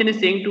activation function is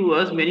saying to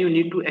us when you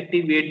need to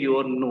activate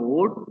your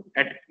node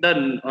at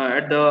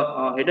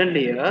the hidden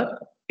layer.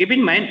 Keep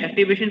in mind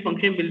activation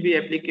function will be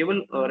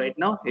applicable right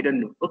now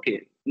hidden node.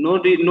 Okay, no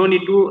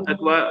need to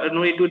acquire,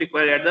 no need to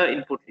require at the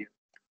input here.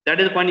 That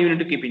is the point you need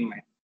to keep in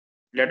mind.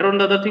 Later on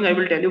the other thing I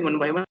will tell you one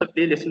by one. So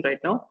please listen right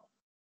now.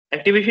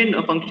 Activation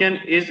function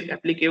is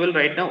applicable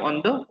right now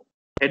on the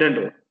hidden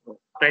node.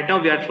 Right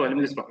now we are solving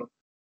this problem.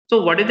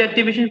 So what is the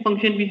activation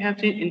function we have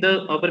seen in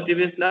the our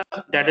previous class?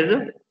 That is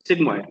a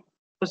sigmoid.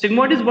 So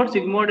sigmoid is what?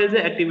 Sigmoid is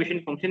the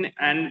activation function,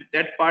 and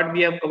that part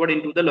we have covered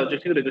into the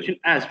logistic regression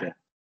as well.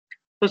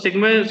 So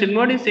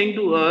sigmoid is saying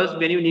to us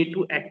when you need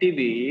to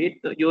activate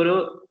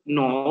your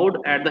node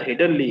at the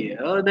hidden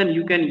layer, then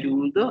you can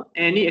use the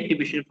any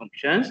activation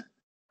functions.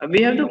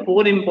 We have the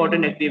four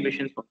important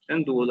activation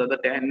functions. Those are the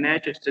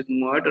 10H,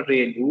 sigmoid,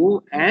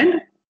 ReLU,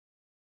 and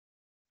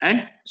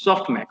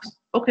softmax.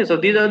 Okay, so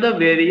these are the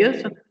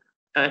various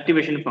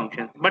activation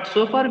functions. But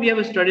so far we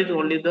have studied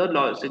only the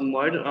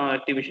sigmoid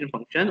activation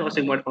functions or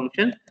sigmoid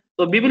functions.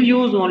 So we will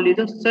use only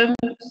the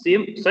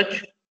same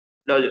such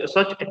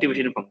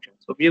activation functions.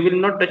 So we will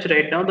not touch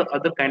right now the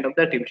other kind of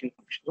the activation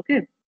functions.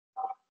 Okay.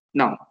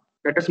 Now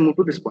let us move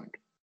to this point.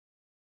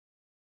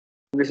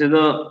 This is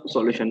the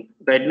solution.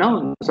 Right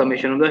now,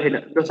 summation of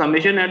the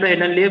summation at the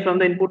hidden layer from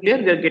the input layer,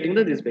 we are getting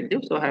this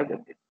value. So I have this.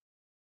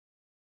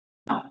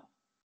 Now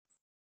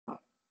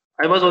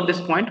I was on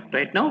this point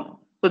right now.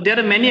 So there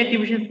are many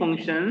activation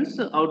functions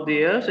out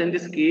there. So in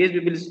this case, we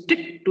will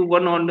stick to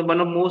one of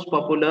the most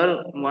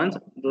popular ones.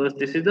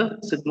 This is the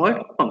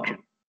sigmoid function.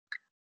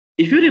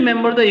 If you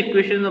remember the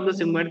equations of the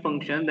sigmoid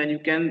function, then you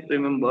can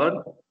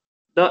remember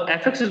the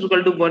fx is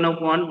equal to 1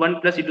 upon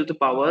 1 plus e to the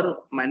power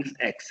minus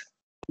x.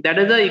 That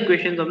is the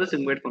equations of the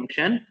sigmoid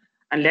function.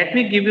 And let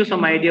me give you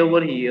some idea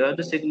over here.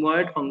 The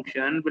sigmoid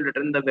function will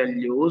return the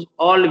values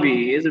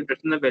always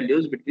return the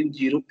values between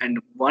 0 and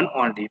 1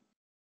 only.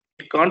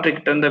 It can't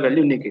return the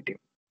value negative.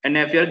 And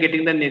if you are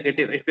getting the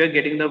negative, if you are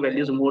getting the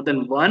values more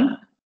than 1,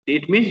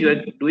 it means you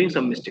are doing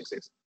some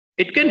mistakes.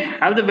 It can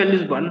have the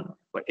values 1,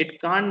 but it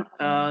can't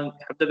have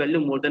the value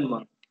more than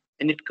 1,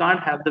 and it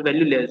can't have the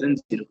value less than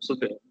 0. So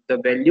the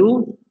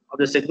value of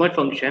the sigmoid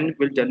function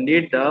will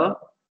generate the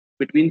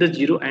between the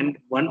 0 and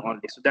 1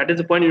 only. So that is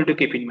the point you need to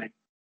keep in mind.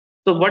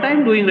 So what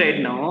I'm doing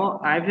right now,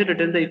 I've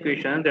written the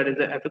equation that is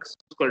the fx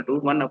equal to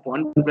 1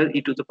 upon plus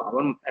e to the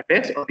power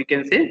fx, or we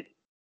can say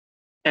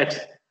x.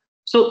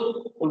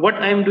 So what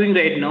I'm doing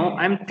right now,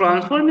 I'm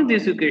transforming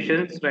these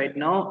equations right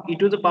now, e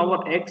to the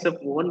power x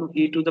upon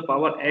e to the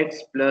power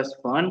x plus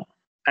 1.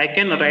 I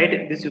can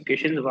write this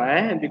equation.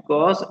 Why?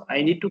 Because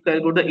I need to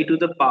calculate the e to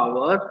the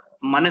power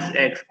minus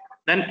x.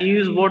 Then e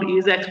is what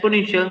is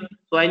exponential.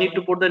 So I need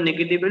to put the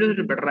negative value. It's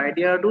a better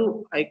idea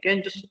to I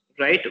can just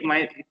write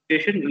my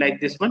equation like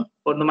this one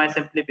for my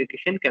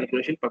simplification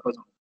calculation purpose.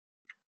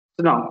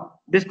 So now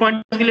this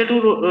point is clear to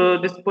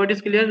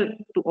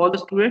all the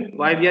students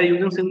why we are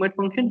using sigmoid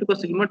function,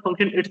 because sigmoid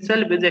function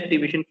itself is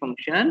activation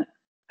function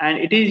and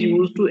it is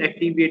used to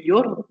activate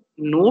your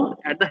node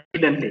at the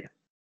hidden layer.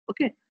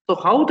 Okay, so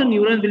how the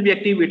neurons will be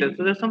activated?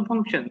 So there's some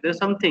function, there's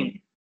something.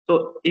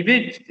 So if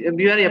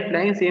we are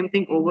applying same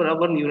thing over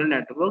our neural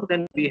network,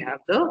 then we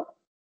have the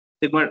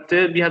sigmoid.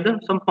 So we have the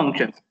some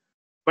functions,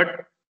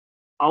 but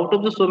out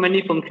of the so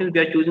many functions, we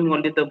are choosing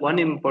only the one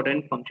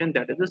important function,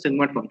 that is the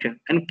sigmoid function.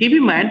 And keep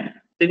in mind,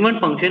 sigmoid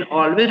function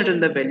always return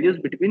the values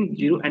between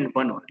 0 and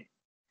 1 only.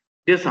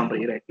 This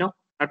summary right now.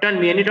 Now tell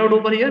me any doubt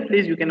over here,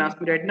 please. You can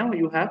ask me right now.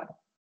 You have.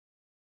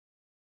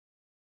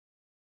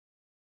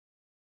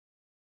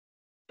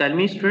 Tell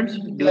me, students.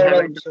 Do you No have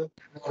doubt, any? sir.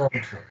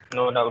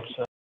 No doubt,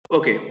 sir.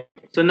 Okay.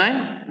 So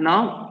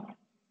now,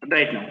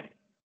 right now,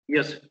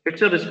 yes, it's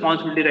your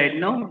responsibility right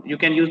now. You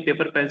can use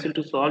paper pencil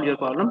to solve your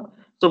problem.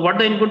 So what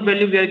the input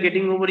value we are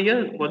getting over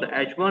here for the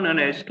H1 and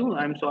H2,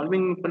 I'm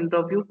solving in front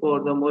of you for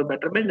the more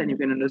betterment, then you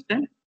can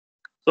understand.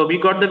 So we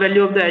got the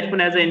value of the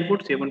H1 as an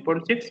input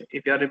 7.6,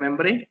 if you are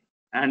remembering,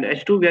 and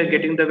H2 we are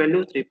getting the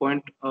value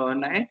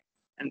 3.9,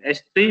 and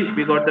H3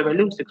 we got the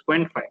value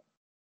 6.5.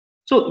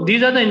 So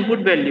these are the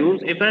input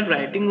values. If I'm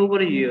writing over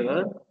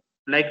here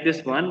like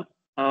this one,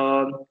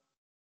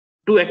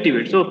 to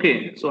activate. So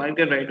okay, so I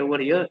can write over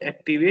here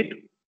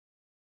activate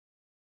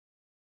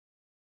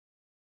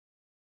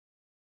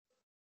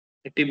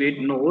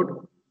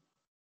node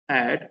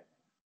at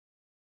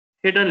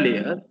hidden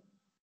layer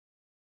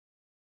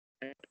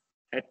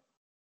at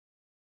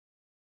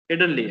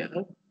hidden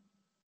layer.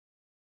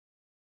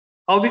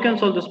 How we can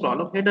solve this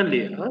problem? Hidden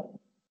layer.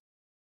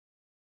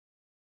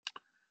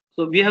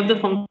 So we have the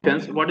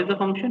functions. What is the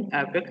function?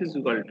 Fx is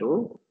equal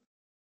to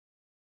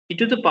e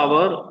to the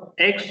power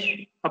x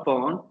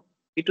upon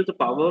e to the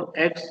power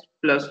x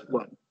plus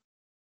 1.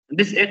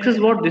 This x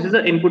is what? This is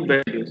the input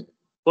values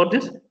for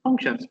this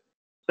functions.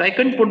 So I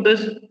can put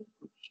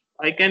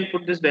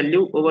this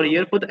value over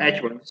here for the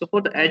h1. So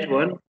for the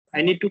h1,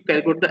 I need to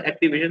calculate the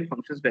activation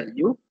functions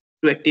value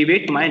to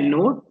activate my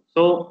node.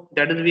 So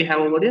that is we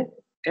have over here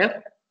f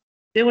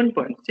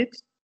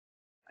 7.6.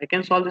 I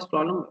can solve this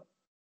problem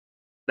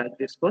like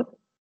this one,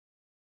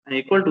 and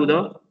equal to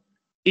the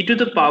e to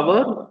the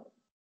power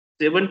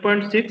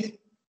 7.6.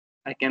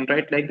 I can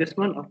write like this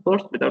one, of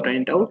course, without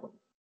any doubt.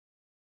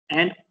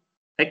 And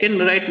I can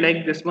write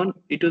like this one,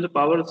 e to the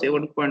power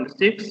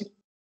 7.6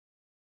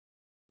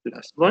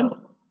 plus 1.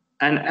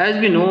 And as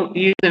we know,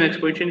 e is an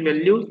exponential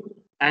value,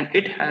 and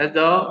it has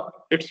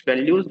its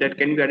values that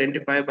can be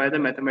identified by the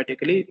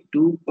mathematically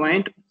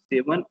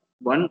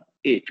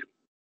 2.718.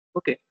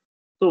 Okay.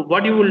 So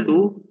what you will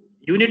do,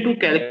 you need to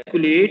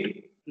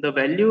calculate the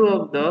value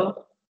of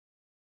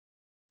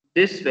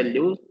this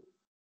value.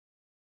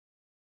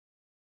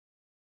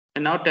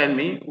 And now tell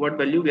me what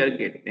value we are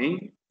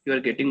getting. You are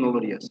getting over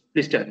here.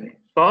 Please tell me.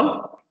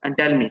 Solve and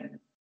tell me.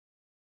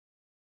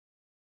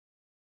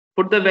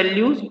 Put the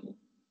values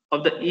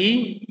of the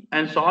E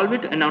and solve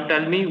it, and now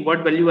tell me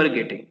what value you are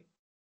getting.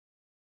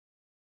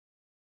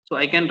 So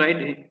I can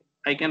write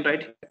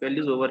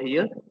values over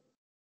here.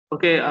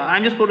 Okay,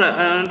 I'm just for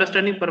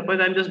understanding purpose.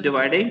 I'm just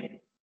dividing.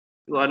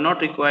 You are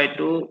not required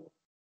to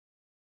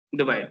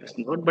divide this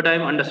node, but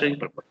I'm understanding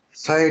purpose.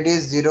 So it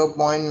is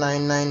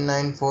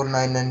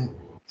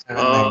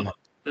 0.999499799.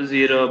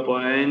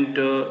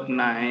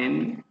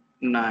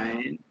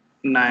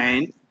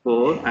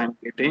 0.9994 I'm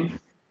getting.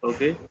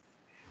 Okay,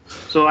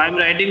 so I'm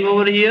writing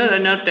over here,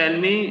 and now tell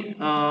me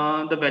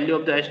the value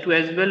of the H2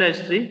 as well as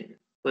H3.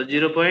 So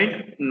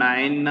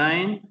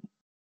 0.99,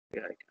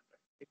 yeah,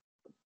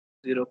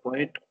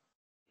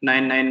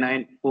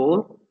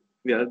 0.9994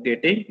 we are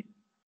getting.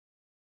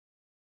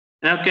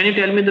 Now can you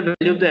tell me the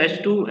value of the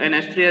H2 and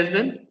H3 as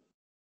well?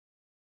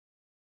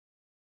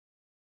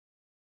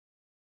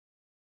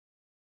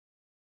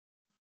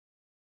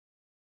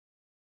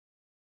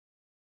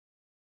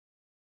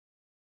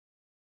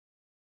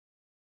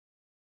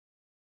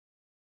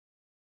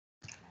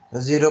 So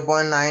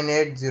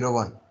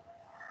 0.9801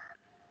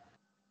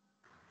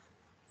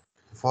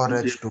 for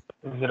H2.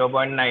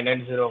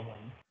 0.9801.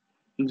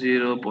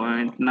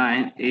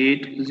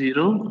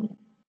 0.9801.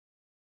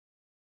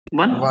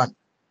 1.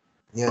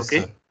 Yes,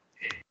 Okay. sir.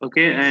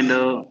 Okay, and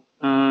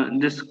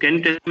this can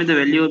you tell me the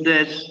value of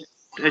the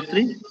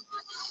H3?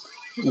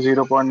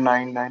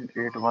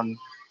 0.9981.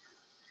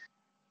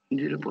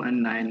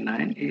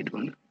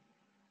 0.9981.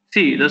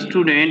 See, the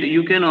student,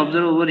 you can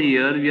observe over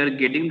here, we are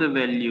getting the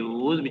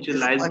values which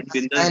lies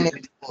between the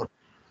 0.9984.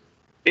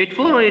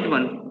 84 or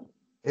 81.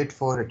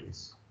 84 it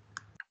is.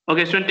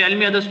 Okay, student, tell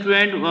me other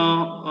student,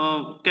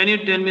 can you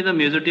tell me the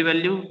majority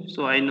value?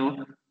 So I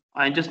know,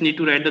 I just need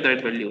to write the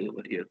correct value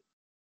over here.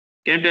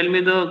 Can you tell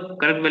me the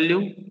correct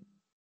value?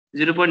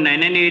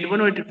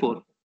 0.9981 or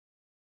 84?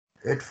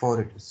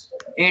 84 it is.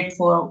 8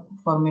 for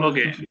me also.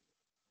 Okay,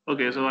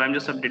 okay, so I'm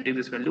just updating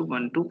this value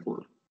 1 to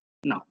 4.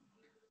 Now,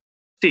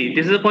 see,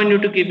 this is a point you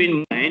have to keep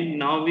in mind.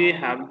 Now we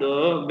have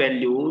the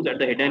values at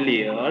the hidden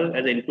layer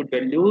as the input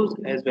values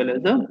as well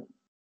as the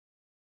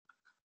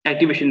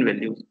activation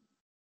values.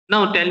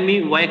 Now tell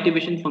me why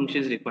activation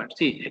function is required.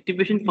 See,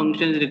 activation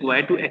function is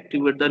required to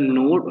activate the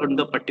node on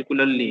the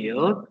particular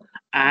layer,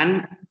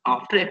 and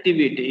after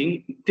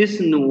activating, this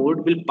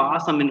node will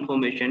pass some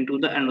information to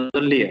the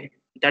another layer.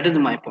 That is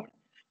my point.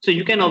 So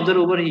you can observe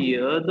over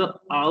here the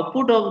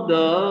output of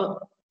the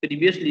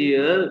previous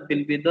layer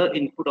will be the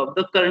input of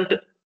the current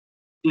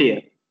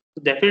layer.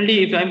 So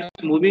definitely, if I'm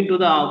moving to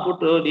the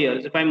output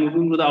layers, if I'm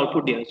moving to the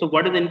output layer, so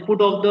what is the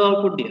input of the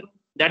output layer?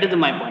 That is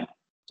my point.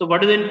 So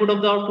what is the input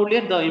of the output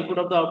layer? The input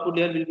of the output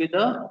layer will be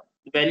the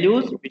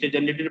values which are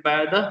generated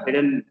by the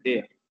hidden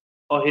layer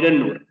or hidden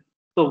node.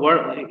 So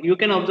what you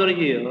can observe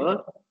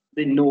here,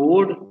 the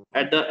node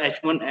at the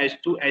H1,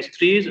 H2,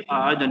 H3s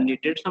are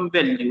generated some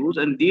values,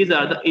 and these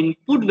are the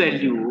input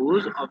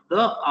values of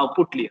the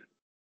output layer.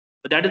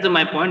 So that is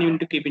my point you need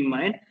to keep in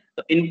mind.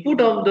 The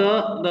input of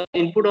the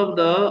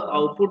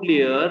output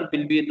layer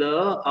will be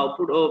the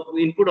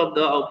input of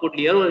the output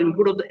layer, or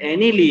input of the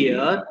any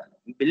layer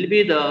will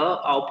be the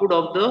output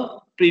of the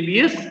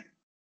previous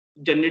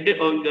generated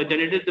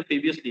the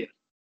previous layer.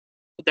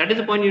 So that is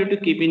the point you need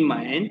to keep in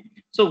mind.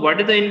 So what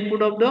is the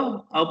input of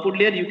the output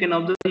layer? You can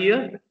observe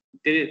here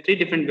there are three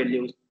different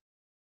values.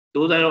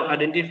 Those are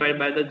identified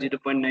by the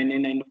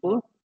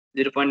 0.9994,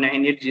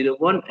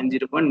 0.9801, and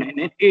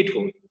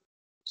 0.9984.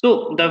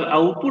 So the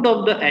output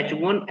of the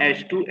H1,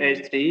 H2,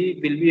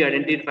 H3 will be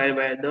identified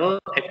by the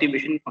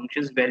activation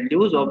functions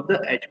values of the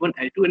H1,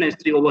 H2, and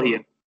H3 over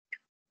here.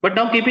 But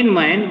now keep in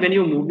mind when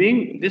you're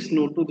moving this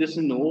node to this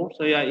node,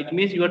 so yeah, it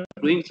means you are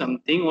doing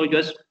something or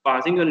just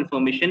passing your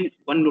information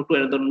one node to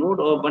another node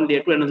or one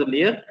layer to another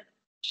layer.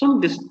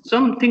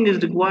 Something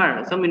is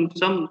required,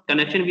 some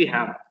connection we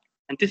have,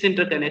 and this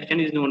interconnection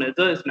is known as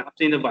the synapse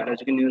in the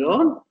biological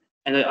neuron,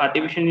 and the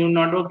artificial neural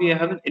network we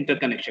have an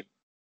interconnection.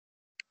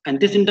 And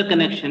this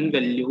interconnection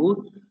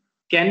value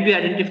can be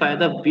identified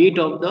the weight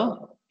of the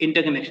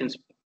interconnections.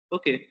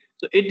 Okay,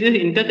 so it is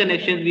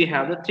interconnections. We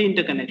have the three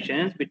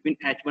interconnections between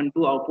H1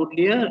 to output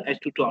layer,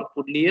 H2 to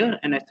output layer,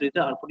 and H3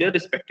 to output layer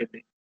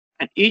respectively.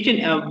 And each and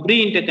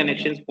every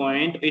interconnections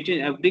point, each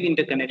and every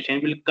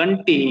interconnection will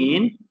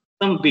contain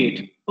some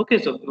weight. Okay,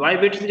 so why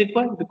weight is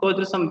required? Because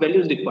there is some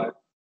values required.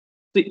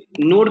 See,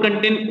 node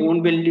contain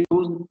own values.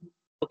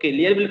 Okay,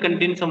 layer will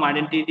contain some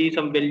identity,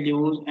 some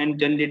values, and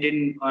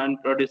generating and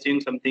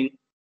producing something.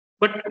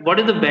 But what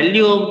is the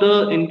value of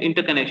the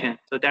interconnection?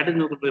 So that is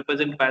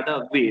represented by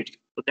the weights.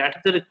 So that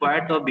is the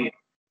required the weight.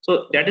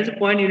 So that is the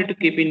point you need to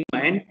keep in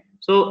mind.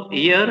 So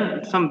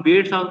here some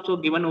weights also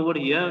given over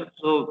here.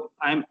 So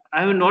I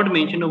have not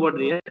mentioned over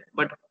there,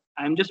 but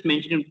I'm just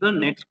mentioning the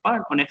next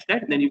part or next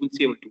slide. Then you will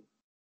see able to.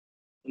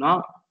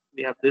 Now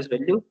we have this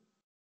value.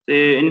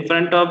 Say in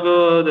front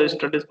of the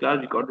studies class,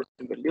 we got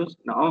the values.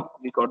 Now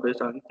we got this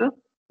answer.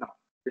 Now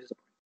this is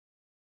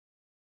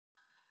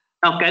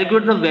Now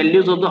calculate the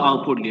values of the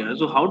output layer.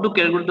 So how to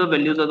calculate the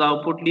values of the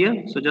output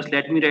layer? So just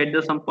let me write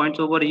some points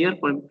over here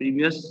for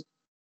previous,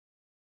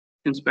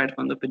 inspired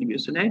from the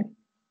previous slide.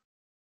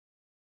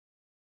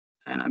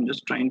 And I'm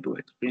just trying to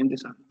explain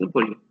this answer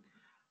for you.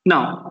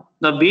 Now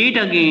the weight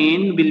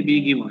again will be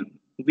given.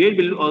 Weight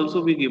will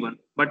also be given,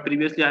 but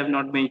previously I have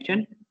not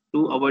mentioned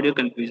to avoid your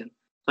confusion.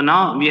 So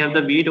now we have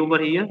the weight over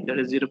here, that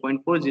is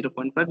 0.4,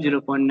 0.5,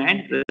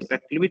 0.9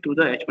 respectively to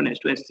the H1,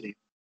 H2, H3.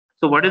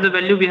 So what is the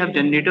value we have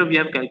generated? We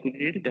have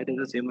calculated, that is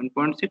the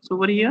 7.6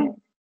 over here,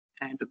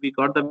 and we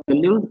got the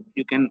value.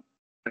 You can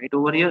write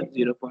over here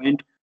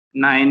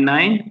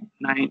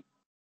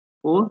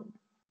 0.9994.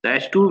 The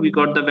H2 we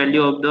got the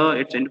value of the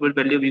its input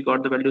value. We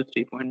got the value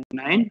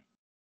 3.9,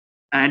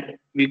 and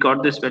we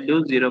got this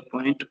value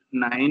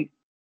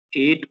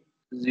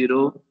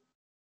 0.980.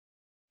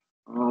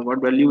 What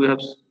value we have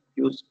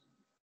used?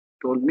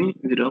 Told me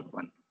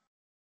 0.1.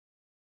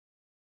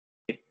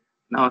 Okay.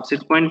 Now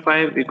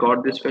 6.5 we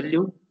got this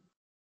value.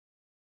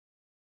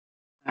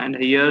 And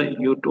here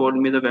you told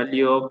me the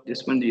value of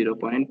this one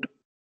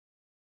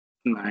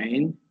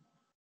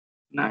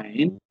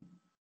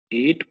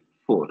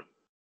 0.9984.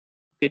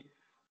 Okay.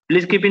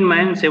 Please keep in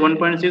mind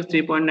 7.6,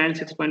 3.9,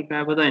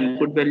 6.5 are the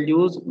input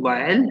values,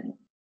 while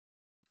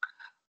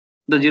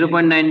the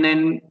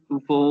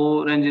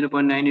 0.994 and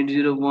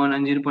 0.9801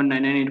 and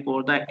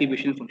 0.9984 the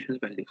activation functions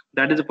values.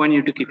 That is the point you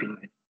have to keep in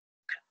mind.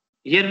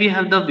 Here we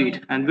have the weight,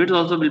 and weights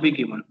also will be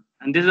given.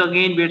 And this is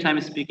again weights I'm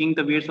speaking.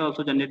 The weights are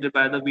also generated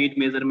by the weight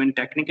measurement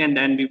technique, and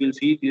then we will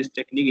see this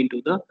technique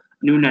into the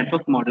new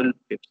network model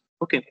tips.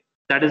 Okay,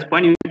 that is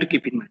point you need to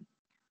keep in mind.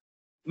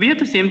 We have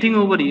the same thing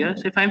over here.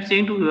 So if I'm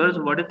saying to viewers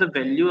what is the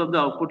value of the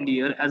output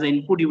layer as an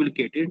input you will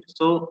get it.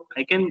 So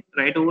I can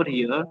write over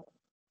here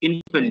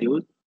input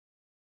values.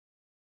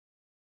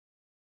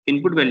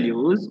 Input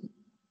values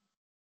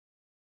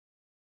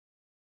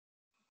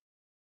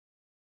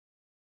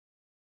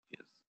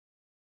yes,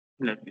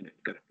 let me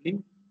write correctly.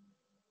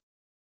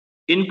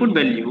 Input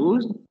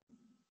values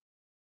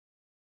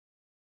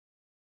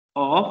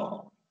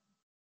of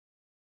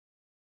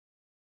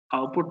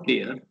output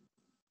layer.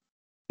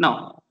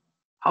 Now,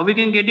 how we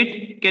can get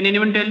it? Can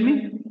anyone tell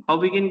me how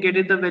we can get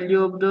it the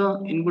value of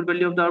the input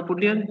value of the output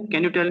layer?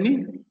 Can you tell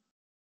me?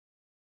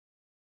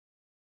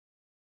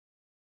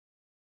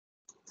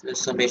 The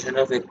summation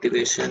of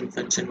activation,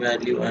 function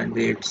value, and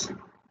weights.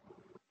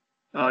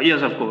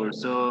 Yes, of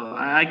course. So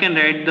I can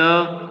write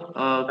the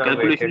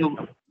calculation weighted of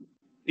sum.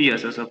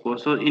 yes, of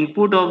course. So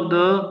input of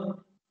the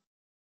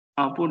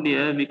output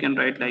layer we can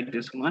write like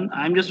this one.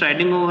 I'm just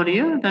writing over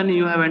here. Then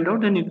you have end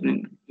out. Then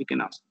you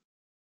can ask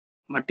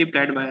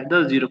multiplied by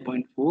the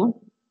 0.4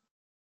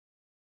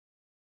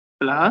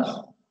 plus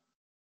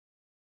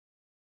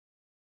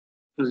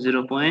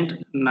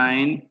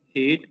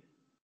 0.98.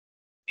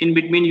 In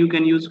between, you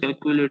can use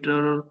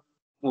calculator or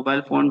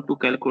mobile phone to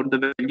calculate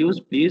the values.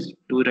 Please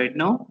do it right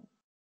now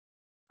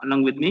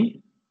along with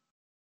me.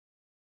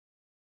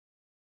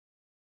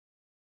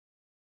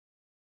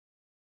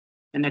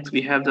 And next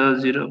we have the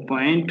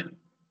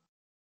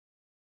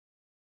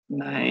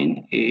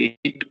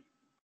 0.98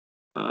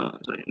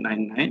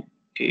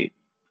 9984.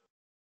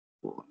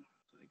 So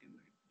I can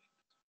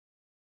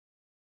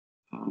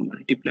write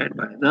multiplied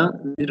by the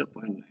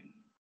 0.9.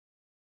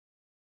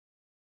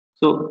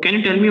 So can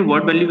you tell me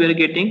what value we are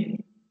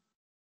getting?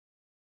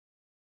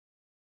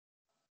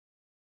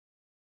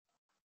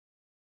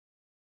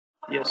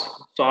 Yes,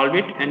 solve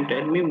it and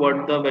tell me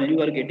what the value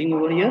you are getting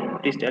over here.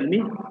 Please tell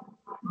me.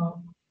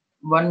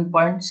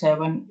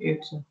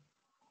 1.78, sir.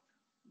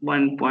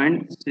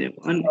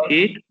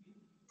 1.78.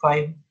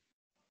 5.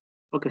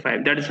 Okay,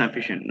 5. That is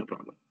sufficient. No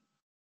problem.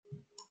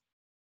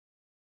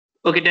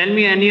 Okay, tell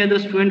me any other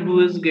student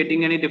who is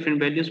getting any different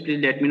values. Please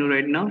let me know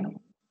right now.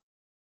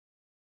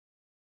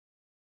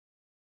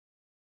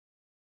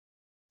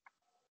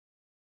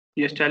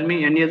 Yes, tell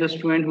me any other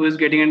student who is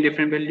getting any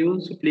different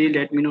values. Please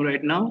let me know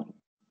right now.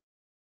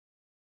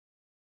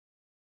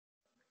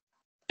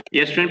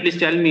 Yes, student, please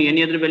tell me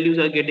any other values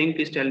are getting.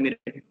 Please tell me.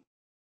 Right now.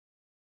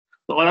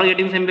 So all are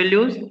getting same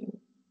values.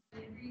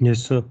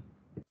 Yes, sir.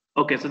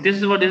 Okay, so this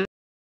is what is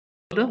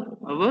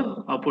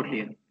our output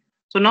here.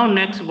 So now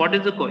next, what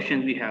is the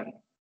question we have?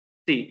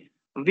 See,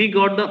 we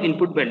got the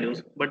input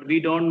values, but we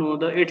don't know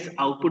the its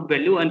output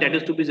value, and that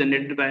is to be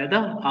generated by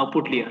the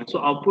output layer.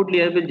 So output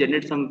layer will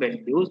generate some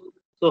values.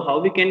 So how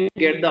we can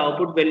get the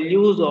output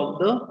values of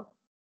the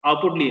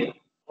output layer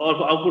or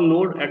output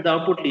node at the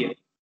output layer?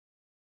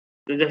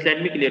 So just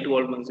let me clear to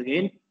all once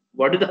again.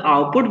 What is the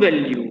output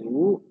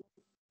value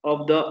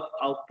of the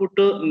output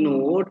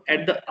node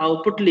at the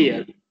output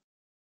layer?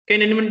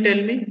 Can anyone tell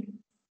me?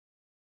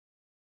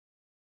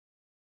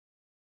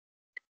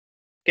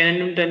 Can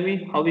anyone tell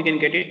me how we can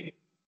get it?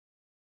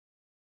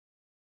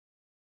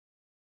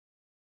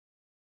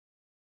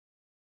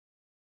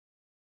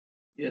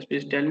 Yes,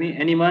 please tell me.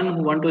 Anyone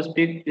who want to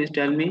speak, please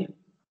tell me.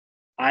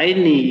 I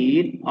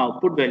need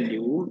output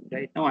value.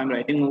 Right now I'm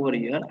writing over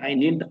here. I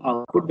need the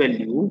output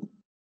value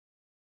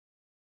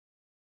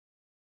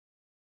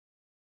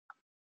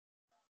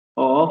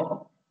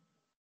of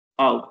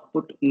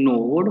output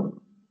node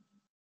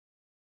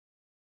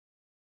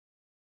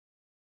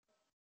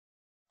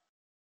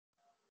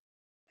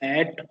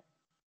at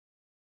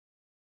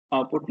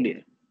output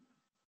layer.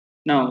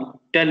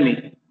 Now tell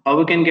me how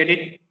we can get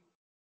it.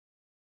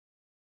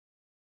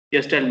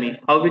 Just tell me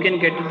how we can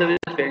get the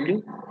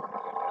value.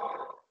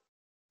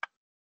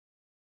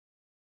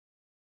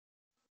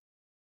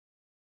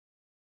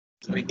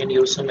 So we can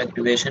use some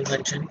activation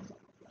function.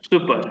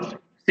 Super.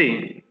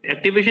 See,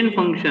 activation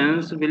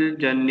functions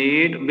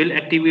will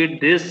activate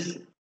this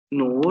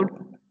node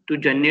to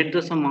generate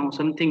the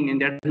something,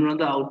 and that's not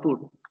the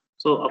output.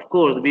 So of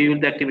course we use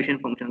the activation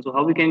function. So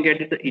how we can get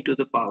it? The e to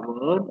the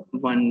power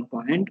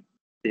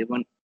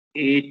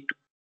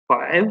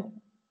 1.785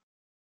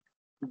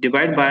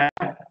 divided by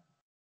e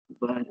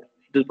to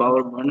the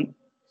power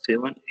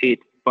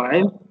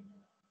 1785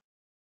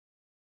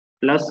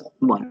 plus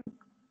 1.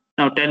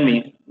 Now tell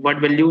me what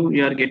value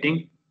you are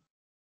getting.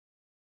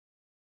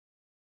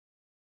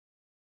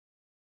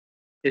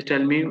 Just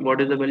tell me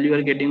what is the value you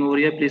are getting over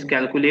here. Please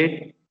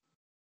calculate.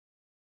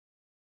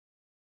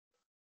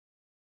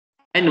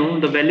 I know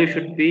the value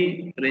should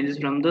be ranges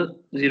from the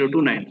 0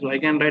 to 9. So I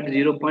can write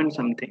 0 point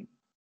something.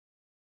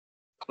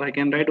 So I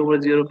can write over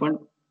 0 point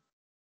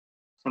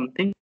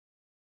something.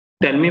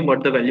 Tell me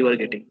what the value you are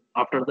getting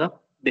after the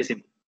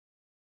decimal.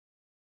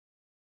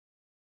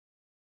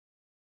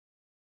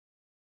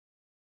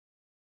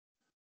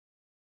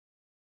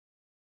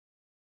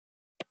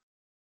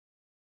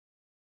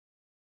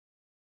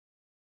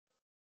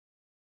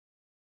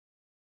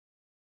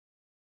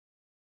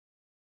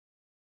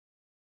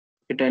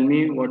 Okay, tell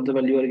me what the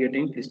value you are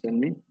getting. Please tell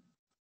me.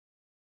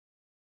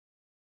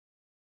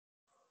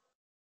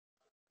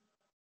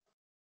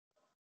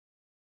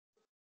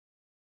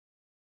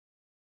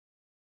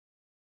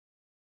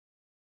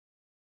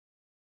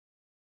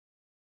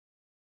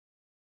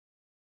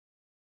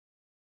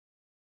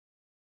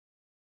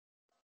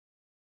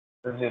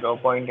 So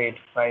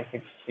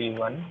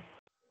 0.85631.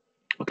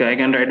 Okay, I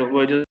can write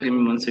over. Just give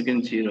me 1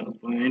 second.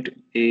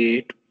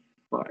 0.85.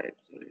 Sorry,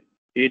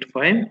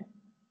 856.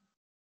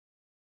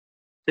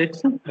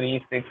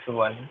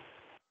 361.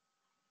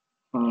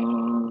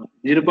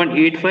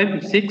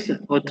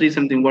 0.856 or 3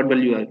 something. What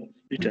value are?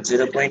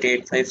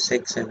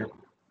 0.8567.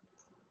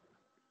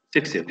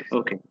 60.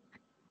 Okay.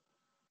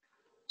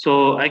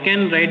 So I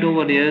can write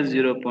over here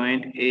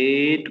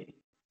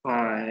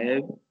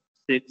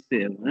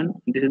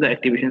 0.8567. This is the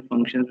activation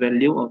functions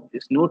value of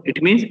this node.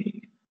 It means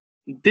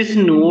this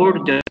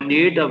node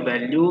generate a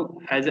value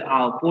as an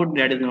output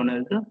that is known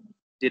as the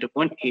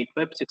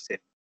 0.8567.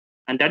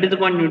 And that is the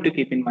one you need to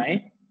keep in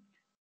mind.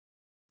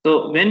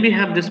 So when we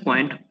have this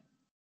point,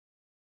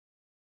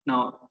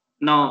 now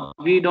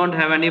we don't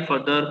have any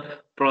further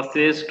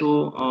process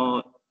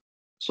to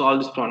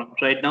solve this problem.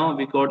 Right now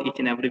we got each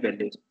and every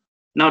values.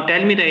 Now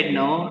tell me right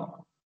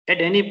now,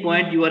 at any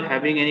point you are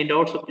having any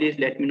doubts, so please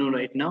let me know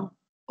right now,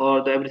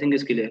 or everything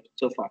is clear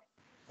so far.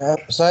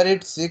 Sir,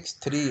 it's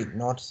 6-3,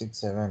 not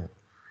 6-7.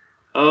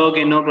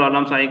 Okay, no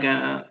problems. I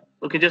can.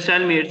 Okay, just tell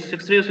me it's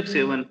 6.3 or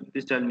 6.7.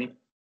 Please tell me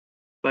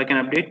so I can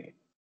update.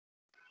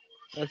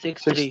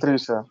 6-3. 6-3,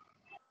 sir.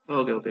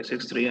 Okay,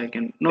 6.3. I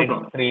can. No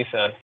problem. 3,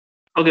 sir.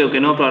 Okay,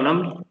 no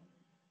problem.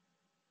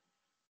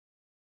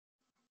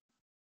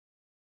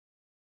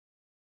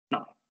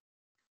 Now,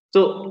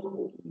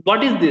 so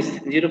what is this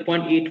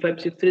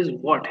 0.8563 is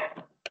what?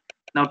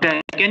 Now,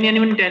 can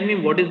anyone tell me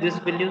what is this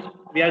value?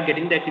 We are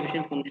getting the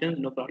activation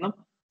function, no problem.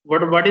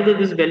 What is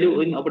this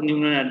value in our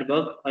neural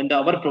network and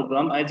our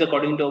program as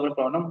according to our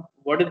problem?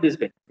 What is this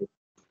value?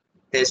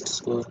 Test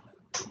score.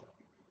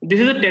 This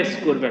is a test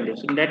score value.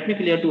 So let me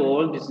clear to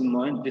all. This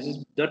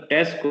is the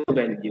test score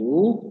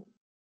value,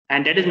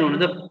 and that is known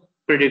as the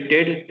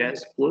predicted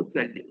test score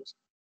values.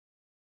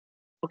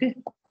 Okay.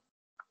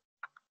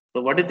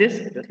 So what is this?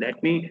 Just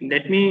let me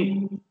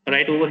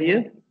write over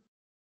here.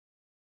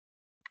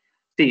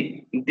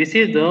 See, this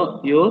is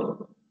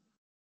your.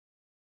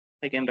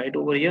 I can write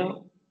over here.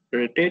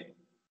 Predicted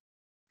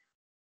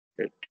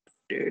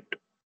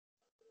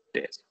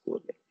test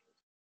score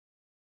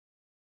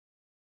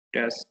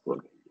values.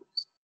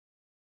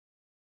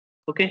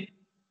 Okay.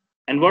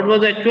 And what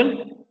was the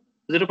actual?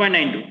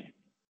 0.92.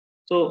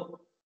 So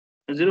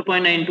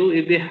 0.92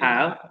 if we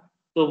have,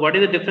 so what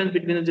is the difference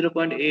between the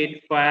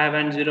 0.85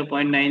 and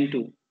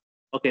 0.92?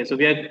 Okay, so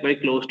we are very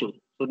close to,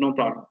 so no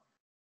problem.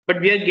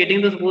 But we are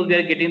getting the, suppose we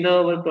are getting the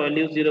our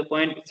value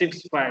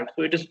 0.65.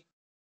 So it is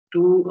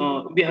two,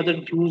 we have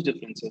the huge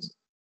differences.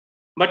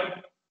 But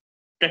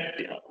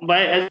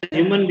by as a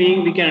human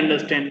being we can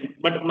understand,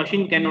 but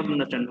machine cannot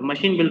understand. The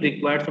machine will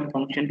require some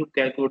function to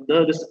calculate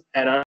this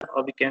error,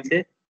 or we can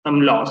say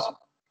some loss.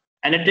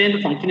 And at the end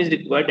the function is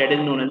required that is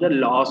known as the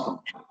loss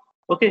function.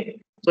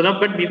 Okay. So now,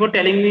 but before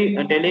telling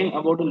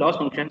about the loss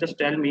function, just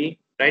tell me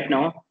right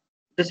now.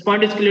 This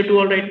point is clear to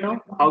all right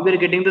now. How we are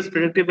getting this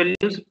predictive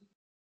values?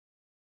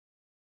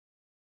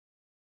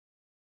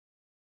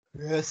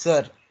 Yes,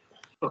 sir.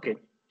 Okay.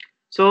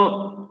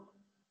 So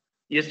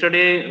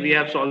yesterday we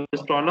have solved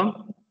this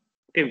problem.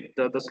 Okay,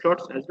 the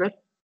slots as well.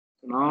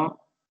 So now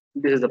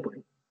this is the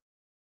point.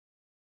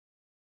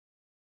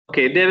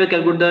 Okay, they will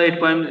calculate the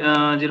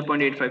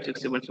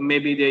 0.8567. So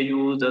maybe they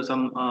use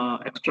some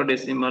extra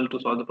decimal to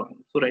solve the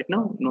problem. So right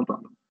now, no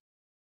problem.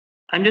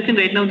 I'm just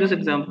right now this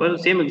example,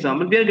 same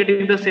example, we are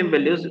getting the same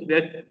values, we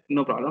are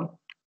no problem.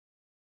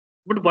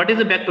 But what is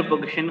the back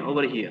propagation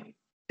over here?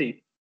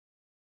 See,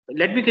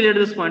 let me clear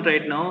this point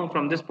right now.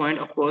 From this point,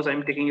 of course,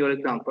 I'm taking your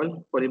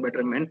example for the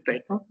betterment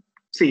right now.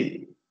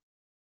 See,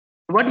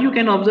 what you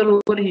can observe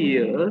over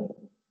here,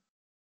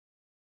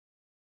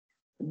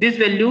 this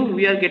value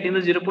we are getting the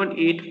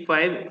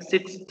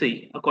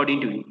 0.8563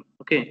 according to you.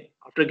 Okay,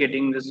 after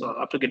getting this,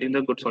 after getting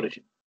the good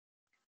solution.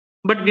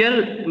 But we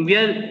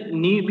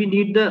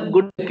need the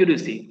good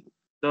accuracy.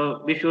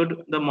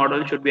 The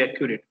model should be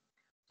accurate.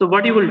 So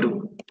what you will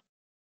do?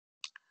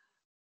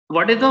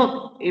 What is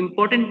the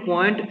important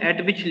point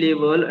at which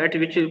level, at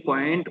which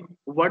point,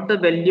 what the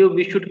value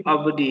we should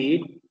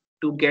update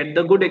to get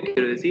the good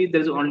accuracy?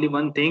 There is only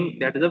one thing,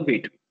 that is the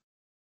weight.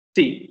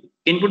 See,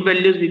 input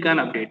values we can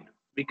update,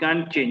 we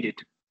can't change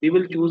it. We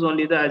will choose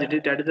only the as it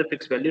is, that is the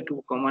fixed value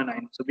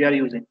 2,9. So we are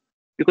using,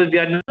 because we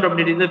are not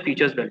updating the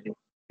features value.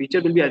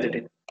 Feature will be as it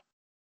is.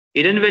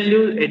 Hidden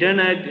value,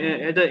 hidden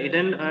at the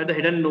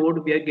hidden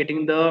node, we are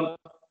getting the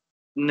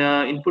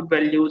input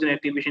values and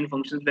activation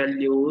functions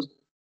values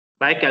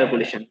by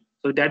calculation.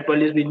 So that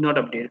values we do not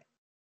update.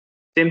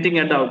 Same thing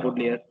at the output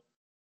layer.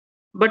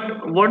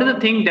 But what is the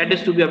thing that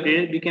is to be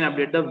updated? We can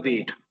update the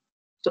weight.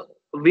 So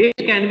weight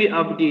can be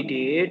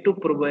updated to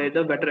provide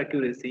the better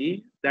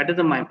accuracy. That is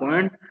my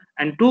point.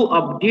 And to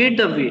update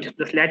the weight,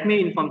 just let me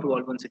inform to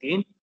all once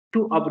again.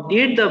 To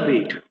update the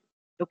weight,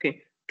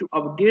 okay. To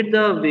update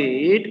the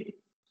weight.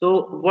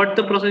 So what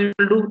the process you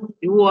will do?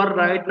 You are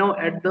right now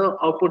at the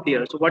output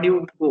layer. So what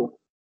you go?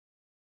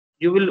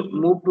 You will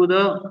move to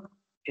the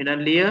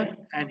hidden layer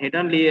and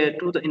hidden layer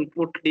to the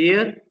input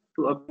layer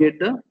to update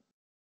the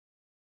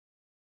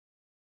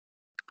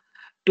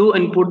to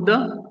input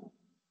the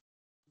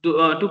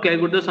to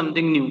calculate the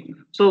something new.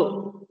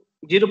 So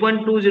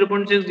 0.2,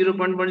 0.6, 0.1,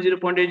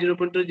 0.8,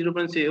 0.2,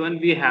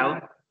 0.7 we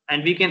have,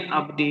 and we can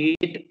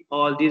update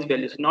all these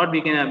values. Not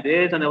we can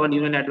update, and our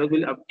neural network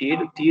will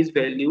update these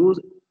values,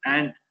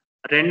 and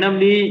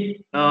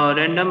randomly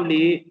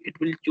it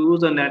will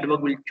choose, the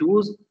network will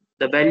choose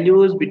the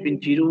values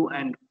between 0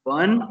 and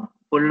 1,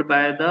 followed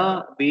by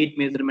the weight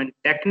measurement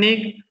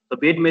technique. The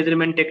weight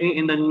measurement technique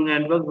in the neural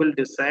network will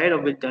decide or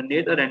will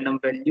generate the random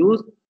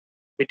values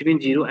between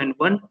 0 and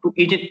 1 to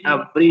each and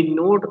every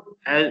node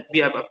as we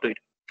have updated.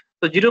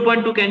 So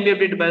 0.2 can be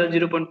updated by the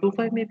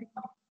 0.25 maybe.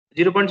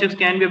 0.6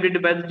 can be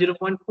updated by the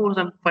 0.4,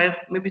 some 5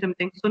 maybe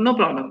something. So no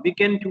problem. We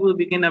can choose,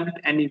 we can update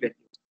any value.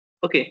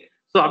 Okay.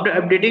 So after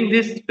updating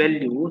this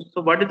value,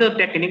 so what is the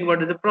technique,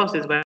 what is the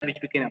process by which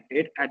we can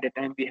update? At that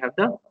time we have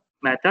the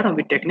method or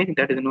the technique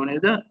that is known as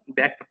the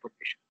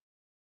backpropagation.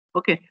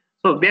 Okay.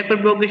 So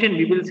backpropagation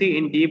we will see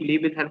in deeply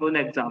with help of an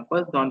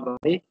example. Don't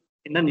worry,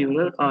 in the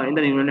neural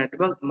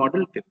network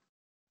model 5.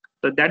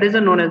 So that is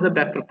known as the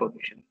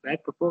backpropagation.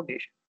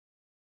 Backpropagation.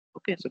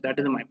 Okay, so that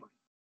is my point.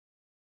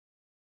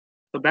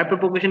 So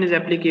backpropagation is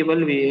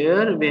applicable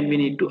where when we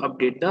need to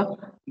update the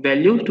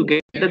values to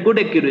get the good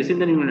accuracy in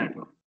the neural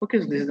network.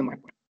 Okay, so this is my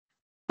point.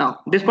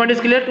 Now this point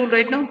is clear to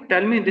right now.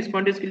 Tell me this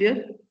point is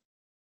clear.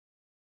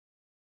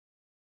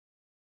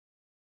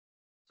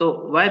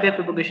 So why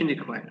backpropagation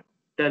required?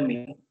 Tell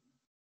me.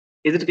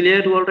 Is it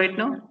clear to all right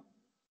now?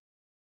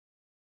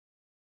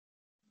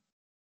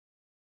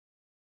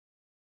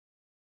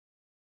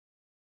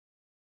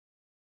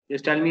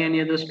 Just tell me any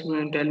other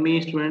student. Tell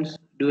me, students,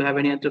 do you have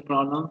any other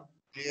problem?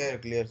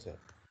 Clear, sir.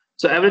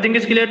 So everything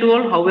is clear to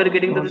all. How we are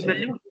getting to No, this sir.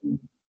 value?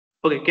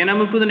 Okay, can I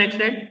move to the next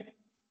slide?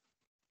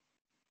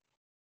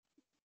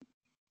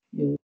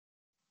 Yes,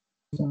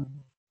 sir.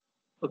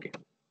 Okay.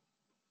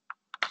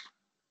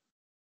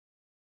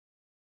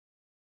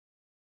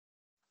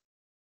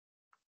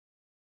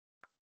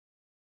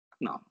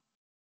 Now,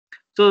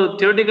 so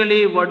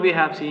theoretically, what we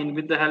have seen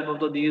with the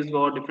help of these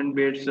different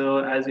weights,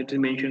 as it is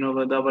mentioned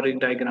over the our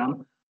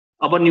diagram,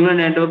 our neural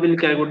network will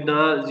calculate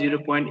the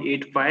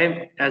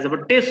 0.85 as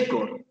our test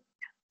score.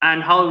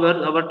 And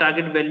however, our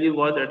target value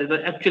was, that is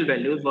the actual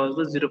value was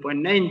the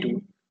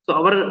 0.92. So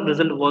our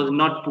result was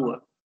not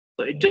poor.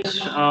 So it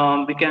just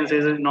we can say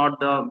is not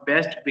the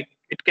best.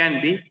 It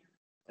can be.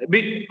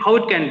 How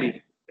it can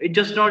be? It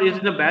just not is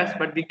the best,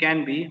 but we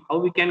can be. How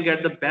we can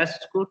get the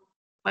best score?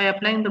 By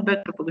applying the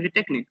backpropagation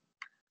technique.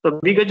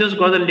 So we just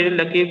got a little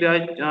lucky.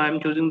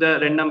 I'm choosing the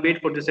random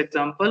weight for this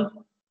example,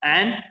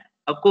 and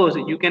of course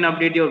you can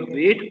update your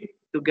weight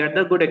to get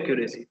the good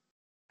accuracy.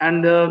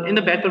 And in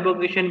the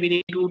backpropagation, we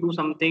need to do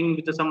something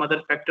with some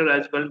other factor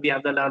as well. We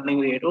have the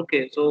learning rate.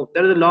 Okay, so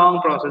there is a long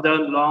process. There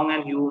is long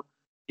and you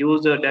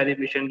use the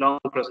derivation long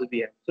process we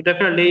have. So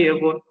definitely, in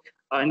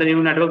the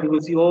neural network, we will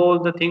see all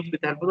the things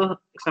with the help of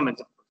some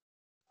example.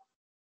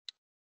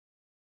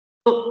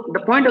 So the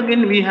point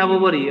again we have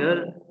over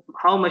here,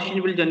 how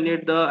machine will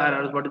generate the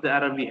errors, what is the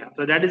error we have.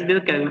 So that is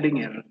the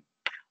calculating error.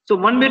 So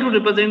one way to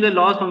represent the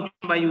loss function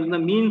by using the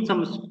mean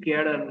sum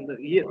squared error.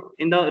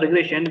 In the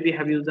regression, we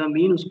have used the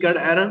mean squared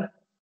error.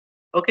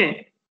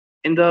 Okay.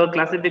 In the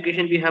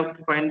classification, we have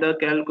to find the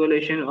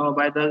calculation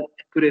by the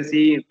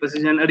accuracy,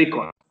 precision,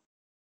 recall.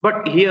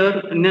 But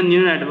here in the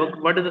neural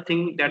network, what is the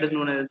thing that is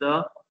known as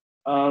the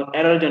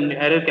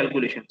error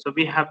calculation? So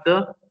we have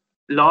the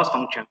loss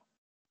function.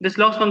 This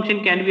loss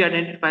function can be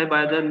identified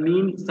by the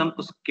mean sum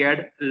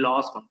squared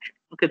loss function.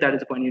 Okay, that is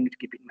the point you need to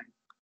keep in mind.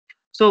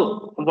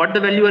 So what the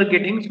value you are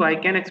getting, so I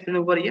can explain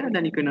over here,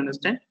 then you can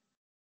understand.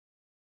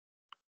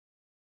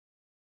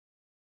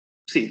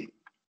 See,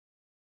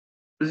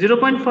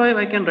 0.5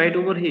 I can write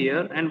over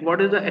here, and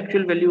what is the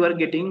actual value you are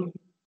getting?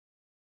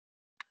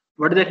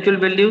 What is the actual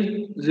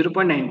value?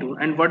 0.92.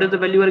 And what is the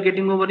value you are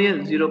getting over here?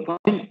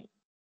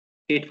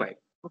 0.85.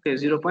 Okay,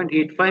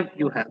 0.85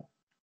 you have.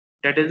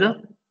 That is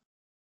the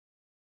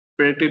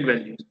predicted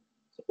values.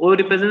 So O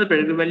represents the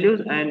predicted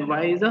values and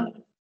Y is the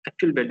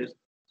actual values.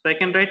 So I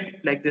can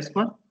write like this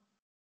one,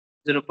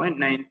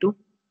 0.92.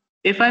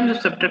 If I'm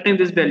just subtracting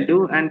this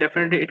value, and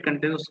definitely it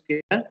contains a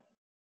scalar,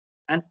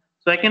 and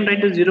so I can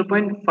write the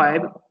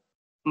 0.5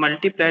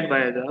 multiplied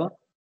by the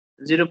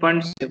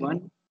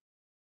 0.7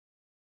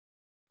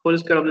 whole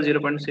square of the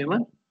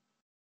 0.7,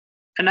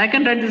 and I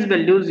can write this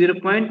value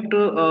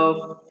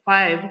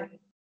 0.5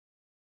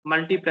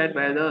 multiplied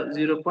by the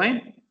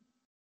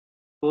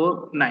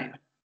 0.49.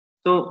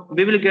 So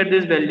we will get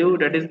this value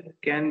that is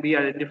can be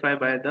identified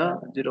by the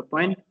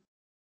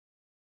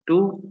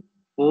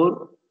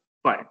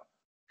 0.245.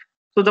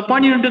 So the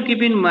point you need to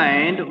keep in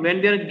mind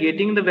when we are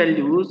getting the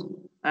values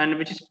and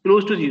which is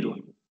close to zero.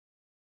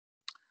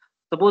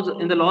 Suppose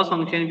in the loss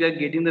function we are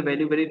getting the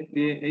value very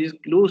is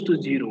close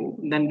to zero,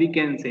 then we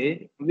can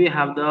say we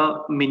have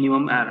the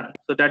minimum error.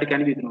 So that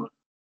can be ignored.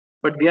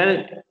 But we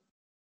are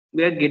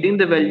getting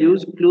the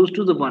values close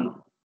to the one.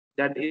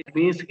 That it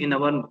means in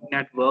our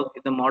network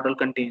the model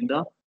contains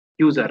the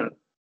huge error.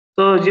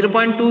 So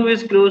 0.2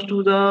 is close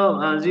to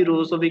the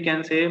 0, so we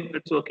can say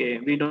it's okay.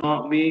 We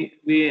don't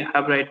we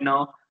have right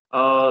now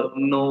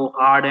no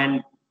hard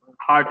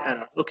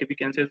error. Okay, we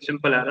can say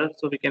simple error,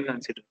 so we can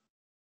consider.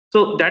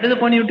 So that is the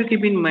point you have to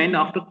keep in mind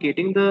after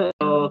getting the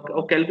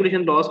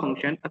calculation loss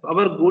function.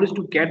 Our goal is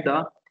to get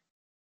the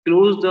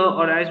close the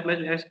or as much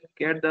as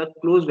get the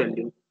close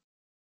value.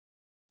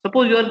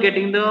 Suppose you are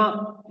getting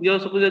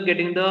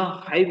the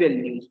high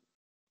values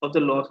of the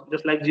loss,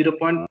 just like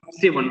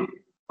 0.7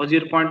 or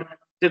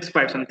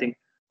 0.65 something.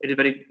 It is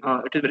very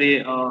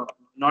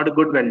not a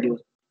good value.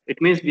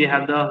 It means we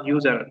have the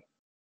huge error.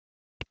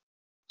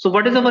 So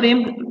what is our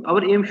aim?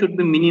 Our aim should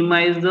be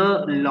minimize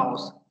the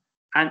loss,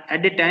 and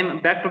at the time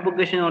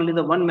backpropagation only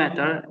the one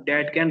method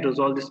that can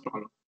resolve this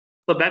problem.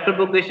 So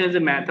backpropagation is a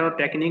method or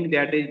technique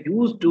that is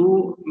used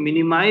to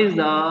minimize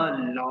the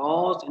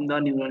loss in the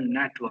neural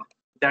network.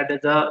 That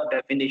is the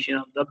definition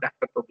of the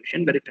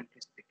backpropagation, very frankly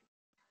speaking.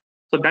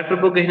 So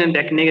backpropagation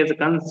technique is a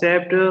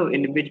concept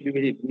in which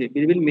we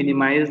will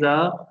minimize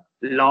the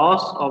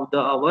loss of the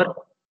our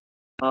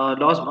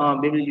loss.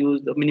 We will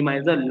use the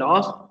minimize the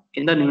loss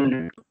in the neural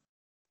network.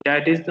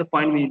 That is the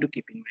point we need to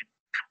keep in mind.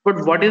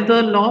 But what is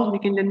the loss we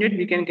can generate?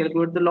 We can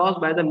calculate the loss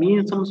by the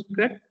mean sum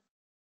squared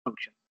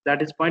function.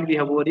 That is point we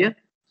have over here.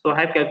 So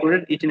I have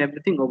calculated each and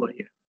everything over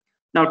here.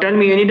 Now tell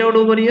me any doubt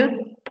over here?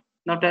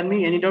 Now tell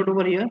me any doubt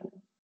over here?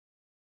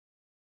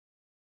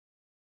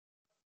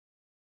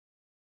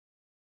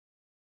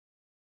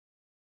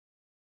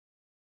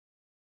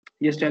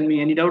 Yes, tell me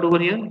any doubt over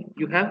here?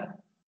 You have?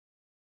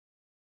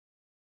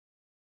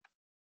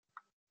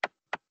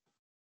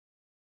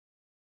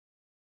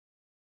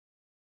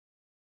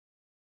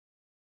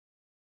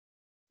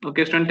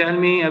 Okay, student, tell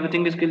me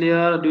everything is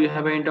clear. Do you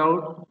have any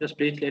doubt? Just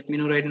please let me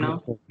know right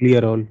now.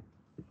 Clear all.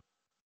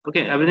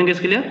 Okay, everything is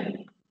clear?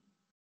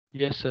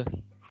 Yes, sir.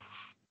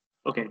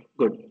 Okay,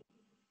 good.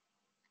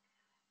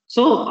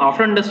 So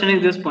after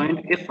understanding this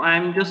point, if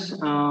I'm just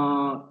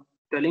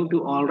telling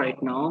to all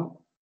right now,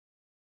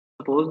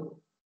 suppose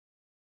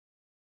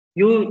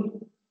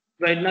you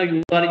right now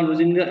you are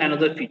using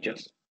another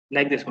features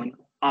like this one.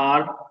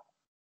 R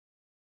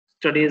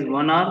study is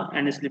 1 hour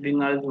and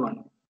sleeping hour is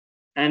 1.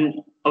 And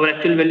our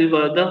actual values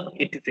were the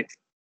 86.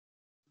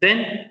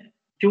 Then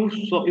you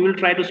will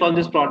try to solve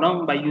this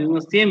problem by using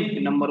the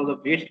same number of the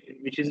weights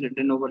which is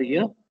written over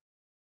here.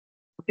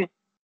 Okay.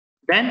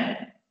 Then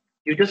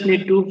you just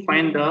need to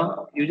find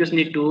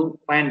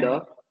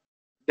the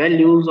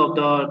values of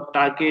the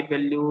target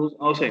values,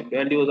 also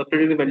values of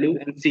predicted value,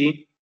 and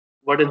see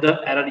what is the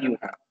error you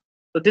have.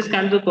 So this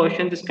kind of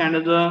question, this kind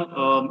of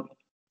the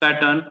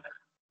pattern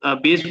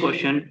based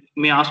question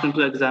may ask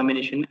into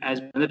examination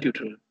as well as the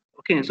tutorial.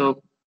 Okay,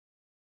 so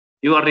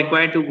you are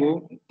required to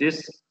go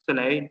this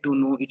slide to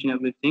know each and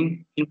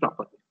everything in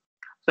proper way.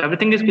 So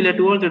everything is clear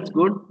to all. That's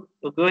good.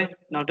 Okay.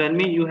 Now tell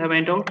me, you have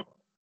any doubt?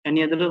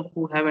 Any other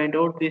who have any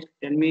doubt? Please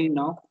tell me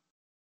now.